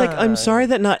thumb. It's like, I'm sorry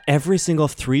that not every single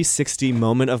 360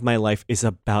 moment of my life is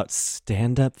about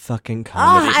stand-up fucking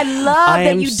comedy. Oh, I love that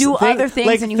am you do other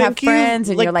things and you have thank friends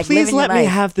and you're like please living your let me life.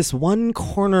 have this one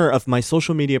corner of my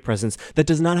social media presence that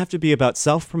does not have to be about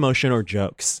self-promotion or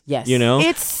jokes. Yes. You know?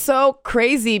 It's so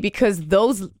crazy because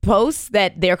those posts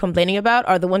that they're complaining about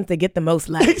are the ones that get the most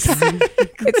likes.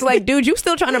 It's like, dude, you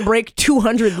still trying to break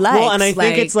 200 likes. Well, and I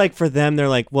think it's like for them, they're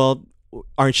like, well,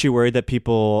 aren't you worried that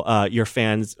people, your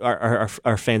fans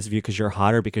are fans of you because you're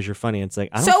hot or because you're funny? It's like,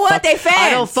 I don't So what? They fans. I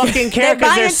don't fucking care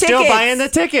because they're still tickets. buying the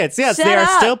tickets. Yes, Shut they are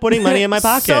up. still putting money in my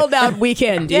pocket. Sold out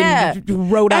weekend Yeah. in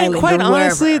Rhode And Island. quite or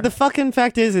honestly, wherever. the fucking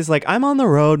fact is like I'm on the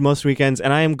road most weekends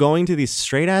and I am going to these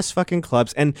straight ass fucking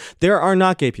clubs and there are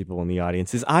not gay people in the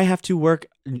audiences. I have to work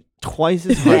twice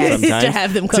as hard Yes. sometimes To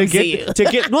have them come get, see you.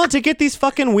 to get these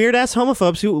fucking weird ass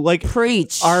homophobes who like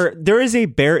Preach. there is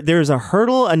a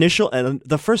hurdle initial and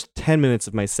the first 10 minutes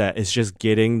of my set is just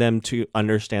getting them to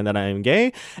understand that I am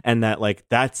gay and that like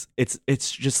it's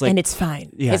just like and it's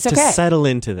fine. yeah It's to okay. settle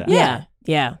into that. Yeah.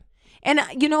 Yeah. And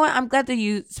you know what? I'm glad that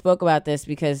you spoke about this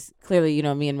because clearly, you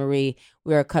know, me and Marie,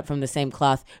 we are cut from the same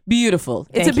cloth. Beautiful.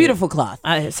 It's Thank a you. beautiful cloth.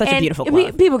 Such a And beautiful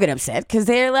cloth. People get upset because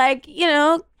they're like, you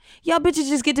know, y'all bitches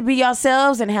just get to be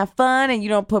yourselves and have fun and you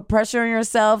don't put pressure on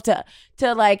yourself to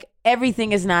like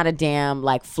everything is not a damn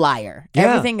like flyer. Yeah.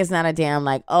 Everything is not a damn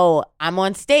like, oh, I'm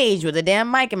on stage with a damn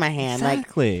mic in my hand.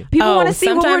 Exactly. Like people want to see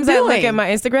what we're sometimes I doing. look at my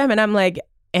Instagram and I'm like,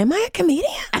 am I a comedian?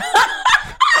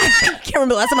 I can't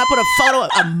remember the last time I put a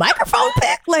photo, a microphone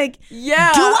pic. Like,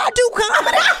 Yeah. do I do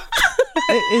comedy?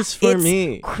 It is for It's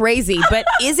me. crazy, but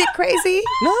is it crazy?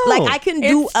 No. Like I can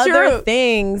do It's other true.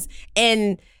 things,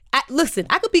 and listen,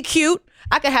 I could be cute.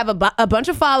 I could have a bunch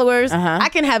of followers. I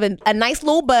can have a nice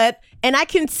little butt, and I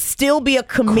can still be a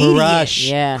comedian. Crush.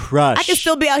 Yeah. Crush. I can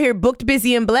still be out here booked,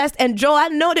 busy, and blessed. And Joel, I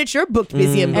know that you're booked,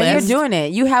 busy, and And blessed. you're doing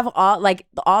it. You have all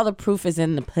the proof is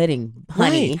in the pudding,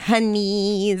 honey. Right.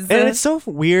 honeys. And it's so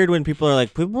weird when people are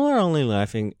like, people are only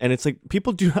laughing. And it's like,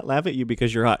 people do not laugh at you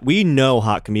because you're hot. We know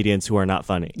hot comedians who are not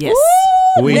funny. yes.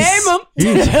 We Name 'em.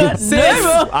 Name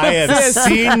 'em. I have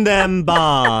seen them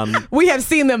bomb We have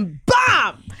seen them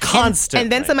bomb. constantly. And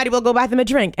then somebody will go buy them a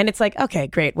drink. And it's like, okay,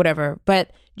 great, whatever.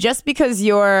 But just because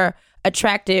you're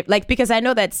attractive, like, because I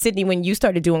know that Sydney, when you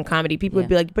started doing comedy, people would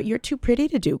be like, but you're too pretty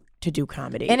to do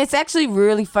comedy. And it's actually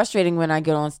really frustrating when I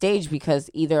get on stage because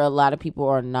either a lot of people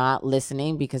are not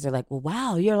listening because they're like, well,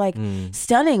 wow, you're like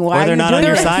stunning. Why Or are they're you not doing on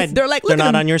your this? side. They're like, they're look at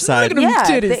not them- on your side. Look at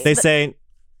them Yeah, titties. They say,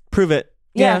 prove it.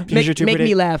 Yeah. Because you're too Make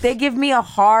pretty. me laugh. They give me a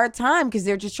hard time because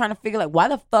they're just trying to figure like, why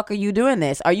the fuck are you doing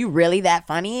this? Are you really that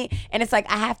funny? And it's like,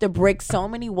 I have to break so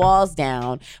many walls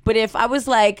down. But if I was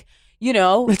like, you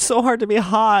know, It's so hard to be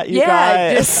hot, you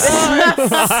yeah, guys.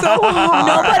 just so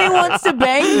nobody wants to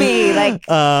bang me. Like,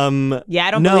 Yeah,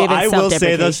 I don't no, believe in I will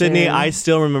say though, self-deprecation. Sydney, I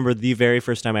still remember the very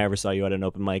first time I ever saw you at an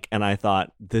open mic, and I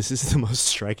thought, this is the most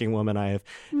striking woman I have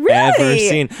ever really?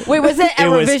 seen. Wait, was it It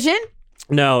was- Eurovision?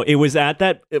 No, it was at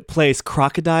that place,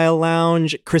 Crocodile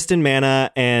Lounge, Kristen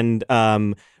Manna and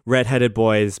Redheaded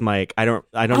Boys Mike. I don't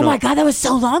Oh know. my God, that was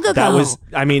so long ago.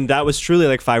 That was truly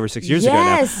like 5 or 6 years ago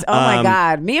now. Yes. Oh my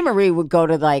God. Me and Marie would go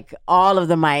to like all of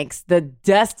the mics, the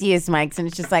dustiest mics, and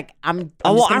it's just like I'm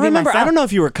Oh, well, just I gonna be remember. I myself. don't know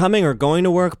if you were coming or going to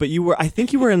work, but I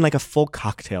think you were in like a full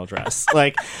cocktail dress.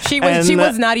 Like She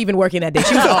was not even working that day.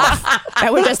 She was off.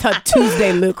 That was just her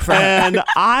Tuesday look for her. and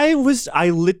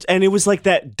and it was like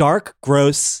that dark,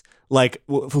 gross, like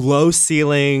low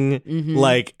ceiling,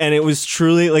 like, and it was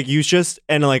truly like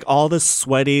and like all the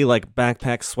sweaty like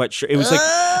backpack sweatshirt. It was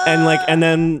like, and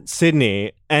then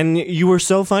Sydney, and you were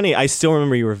so funny. I still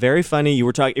remember you were very funny. You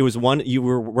were talking. It was you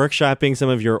were workshopping some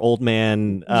of your old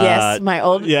man. Yes, my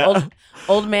old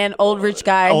man, old rich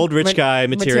guy. Old rich guy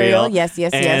material. Yes.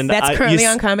 And That's currently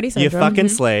on Comedy You Central. fucking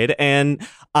slayed. And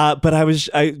but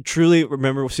I truly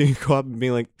remember seeing you go up and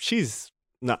being like, she's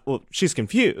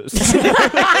confused.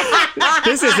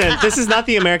 This is not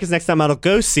the America's Next Top Model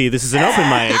Go See. This is an open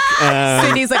mic.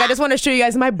 Sydney's like, I just want to show you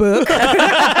guys my book.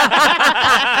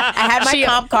 I had my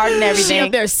comp card and She everything.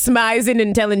 up there smizing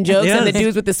and telling jokes, Yeah. and the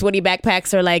dudes with the sweaty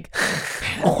backpacks are like,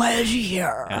 why is she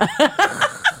here?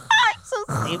 So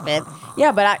stupid.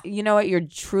 Yeah, but you know what? You're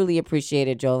truly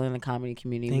appreciated, Joel, in the comedy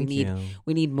community. Thank you.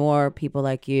 We need more people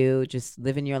like you just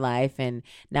living your life and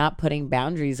not putting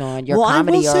boundaries on your Well, I will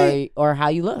comedy say- or how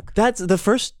you look. That's the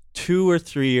first 2 or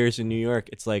 3 years in New York.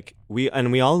 It's like we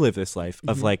all live this life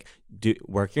of like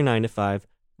work your 9 to 5,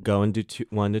 go and do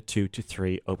 1 to 2 to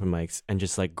 3 open mics and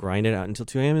just like grind it out until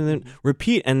 2 a.m. and then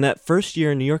repeat. And that first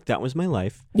year in New York, that was my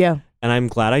life. Yeah. And I'm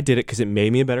glad I did it because it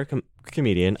made me a better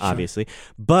comedian, obviously.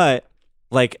 But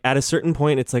like at a certain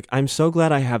point, it's like I'm so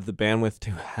glad I have the bandwidth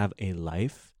to have a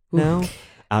life now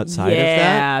outside of that.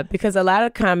 Yeah, because a lot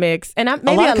of comics, and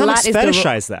maybe a lot of comics is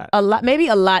fetishize that. maybe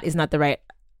a lot is not the right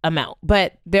amount,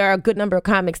 but there are a good number of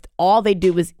comics. All they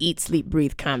do is eat, sleep,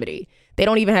 breathe comedy. They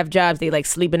don't even have jobs. They like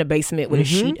sleep in a basement with a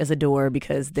sheet as a door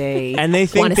because they And they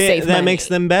think wanna save that money. makes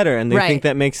them better, and they Right. think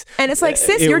that makes. And it's like,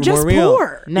 sis, it you're just more real.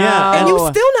 poor. No. Yeah. And you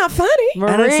still not funny.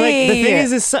 Marie. And it's like the thing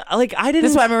is like I didn't.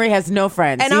 This is why Marie has no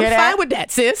friends. And You I'm hear fine that? with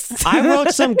that, sis. I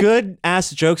wrote some good ass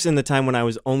jokes in the time when I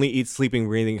was only eat, sleeping,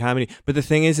 breathing comedy. But the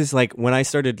thing is like when I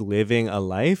started living a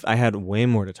life, I had way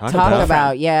more to talk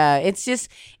about. Yeah, it's just,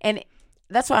 and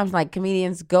that's why I'm like,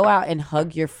 comedians, go out and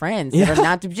hug your friends that are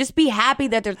not to just be happy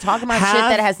that they're talking about shit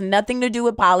that has nothing to do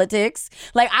with politics.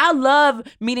 Like, I love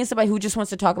meeting somebody who just wants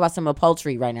to talk about some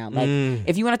upholstery right now. Like,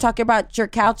 if you want to talk about your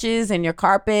couches and your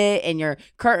carpet and your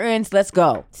curtains, let's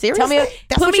go. Seriously? Tell me,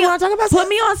 That's put what me you on- wanna talk about, Put sis?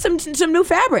 me on some new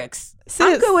fabrics.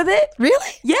 I'm Sis. good with it.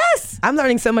 Really? Yes. I'm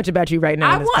learning so much about you right now.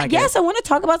 I on this want, podcast. I want to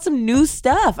talk about some new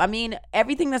stuff. I mean,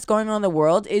 everything that's going on in the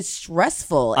world is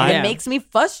stressful and Yeah. it makes me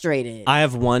frustrated. I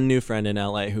have one new friend in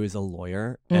LA who is a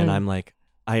lawyer, and I'm like,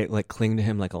 I like cling to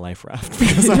him like a life raft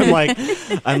because I'm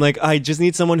like, I just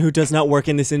need someone who does not work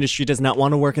in this industry, does not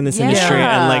want to work in this industry,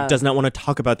 and like does not want to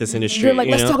talk about this industry. You're like,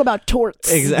 you let's know? talk about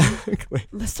torts. Exactly.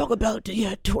 Let's talk about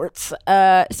torts.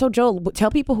 So Joel,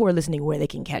 tell people who are listening where they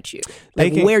can catch you.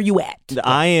 Like, can- where you at?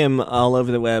 I am all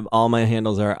over the web. All my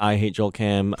handles are I hate Joel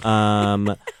Kim.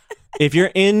 If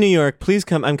you're in New York, please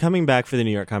come. I'm coming back for the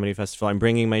New York Comedy Festival. I'm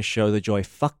bringing my show, The Joy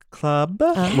Fuck Club,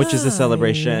 which is a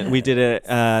celebration. We did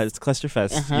it's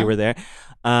Clusterfest. You were there.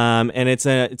 And it's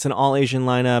an all Asian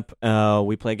lineup.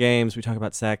 We play games. We talk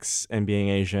about sex and being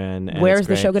Asian. And Where it's is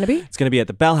the great. show going to be? It's going to be at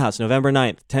the Bell House, November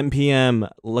 9th, 10 p.m.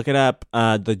 Look it up.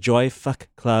 The Joy Fuck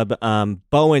Club.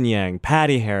 Bowen Yang,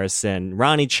 Patty Harrison,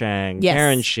 Ronnie Chang, Yes.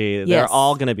 Karen Shi. They're Yes.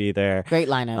 all going to be there. Great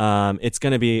lineup. It's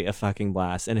going to be a fucking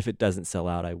blast. And if it doesn't sell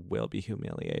out, I will be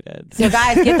humiliated. So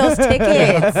guys, get those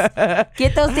tickets.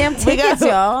 Get those damn tickets,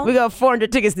 y'all. We got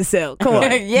 400 tickets to sell. Come on.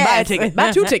 Yes. Buy a ticket.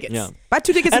 Buy 2 tickets. Yeah. Buy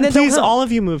 2 tickets and, And then please, don't come. all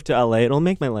of you move to LA. It'll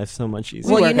make my life so much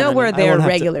easier. Well, you working know on we're it. I there won't have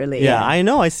to- regularly. Yeah, I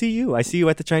know. I see you. I see you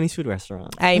at the Chinese food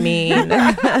restaurant. I mean, Is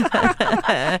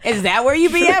that where you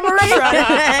be at, Marie?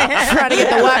 trying to get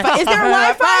the Wi-Fi. Is there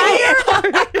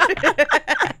Wi-Fi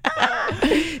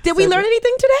here? Did we learn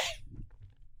anything today?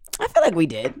 I feel like we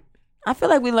did. I feel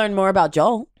like we learned more about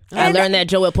Joel. I learned that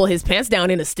Joel pull his pants down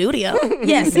in the studio.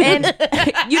 Yes, and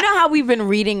you know how we've been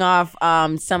reading off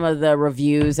some of the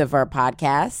reviews of our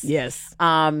podcast? Yes.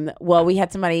 Well, we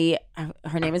had somebody,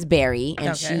 her name is Barry,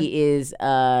 and she is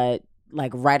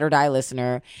like ride or die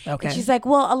listener. Okay. And she's like,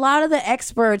 well, a lot of the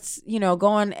experts, go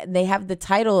on, they have the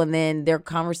title and then their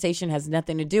conversation has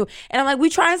nothing to do. And I'm like, we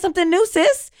trying something new,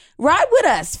 sis. Ride with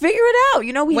us. Figure it out.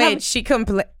 We Wait, have she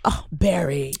complained. Oh,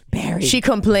 Barry. Barry. She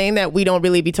complained that we don't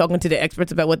really be talking to the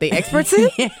experts about what they experts in.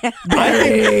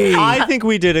 I think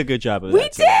we did a good job of that. We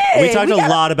today. did. We talked We a got-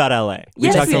 lot about LA. We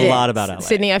Yes, talked we a did. lot about LA.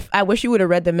 Sydney, I wish you would have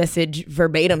read the message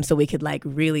verbatim so we could like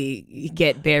really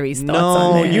get Barry's thoughts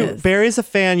No, on this. Barry's a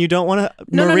fan. You don't want to.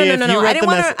 No. Maria, if you I read didn't the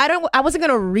want message- to. I wasn't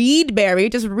gonna read Barry.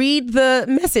 Just read the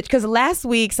message because last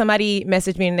week somebody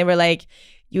messaged me and they were like,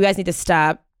 "You guys need to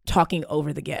stop talking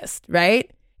over the guest, right?"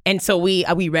 And so we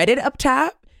read it up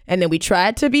top. And then we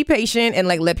tried to be patient and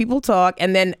like let people talk.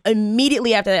 And then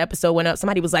immediately after that episode went up,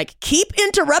 somebody was like, keep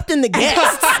interrupting the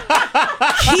guests.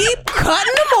 Keep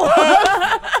cutting them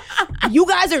off. You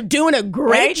guys are doing a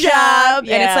great job. And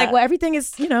Yeah. it's like, well, everything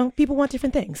is, people want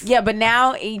different things. Yeah, but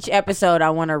now each episode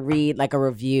I want to read like a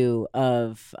review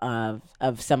of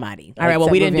somebody. All right, well,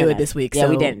 we didn't do it this week. Yeah, so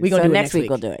we didn't. We're going so to do it next week.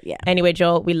 We'll do it. Yeah. Anyway,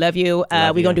 Joel, we love you.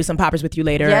 We're going to do some poppers with you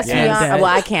later. Yes, we And, are. Well,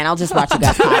 I can't. I'll just watch you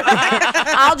guys pop.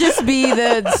 I'll just be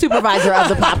the supervisor of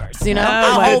the poppers,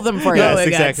 I'll hold them for you. Yes, Oh my God.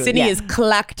 exactly. Sydney Yeah. is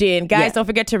clocked in. Guys, Yeah. don't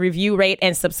forget to review, rate,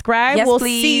 and subscribe. Yes, we'll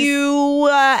please. see you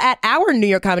at our New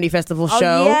York Comedy Festival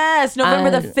show. Oh, yes,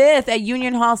 November the 5th at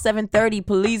Union Hall, 7:30.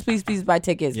 Please, please, please buy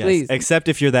tickets, Yes, please. except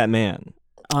if you're that man.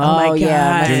 Oh my God.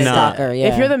 yeah, Do Mr. not. Stalker, yeah.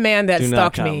 If you're the man that Do not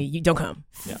stalked come. me, you don't come.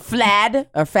 Fad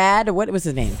or what was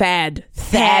his name? Thad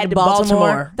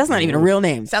Baltimore. That's not even a real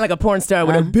name. Sound like a porn star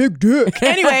with a big dick.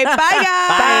 Anyway, bye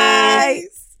guys.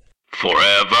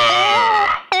 Forever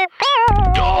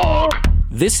Dog.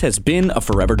 This has been a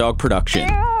Forever Dog production.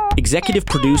 Executive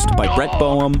produced by Brett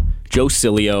Boehm, Joe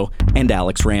Cilio, and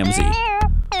Alex Ramsey.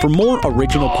 For more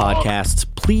original podcasts,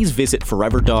 please visit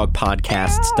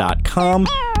foreverdogpodcasts.com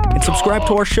and subscribe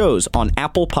to our shows on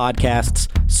Apple Podcasts,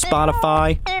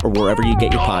 Spotify, or wherever you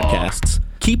get your podcasts.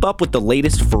 Keep up with the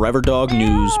latest Forever Dog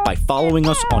news by following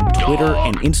us on Twitter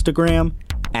and Instagram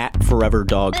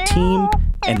 @ForeverDogTeam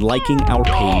and liking our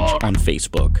page on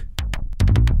Facebook.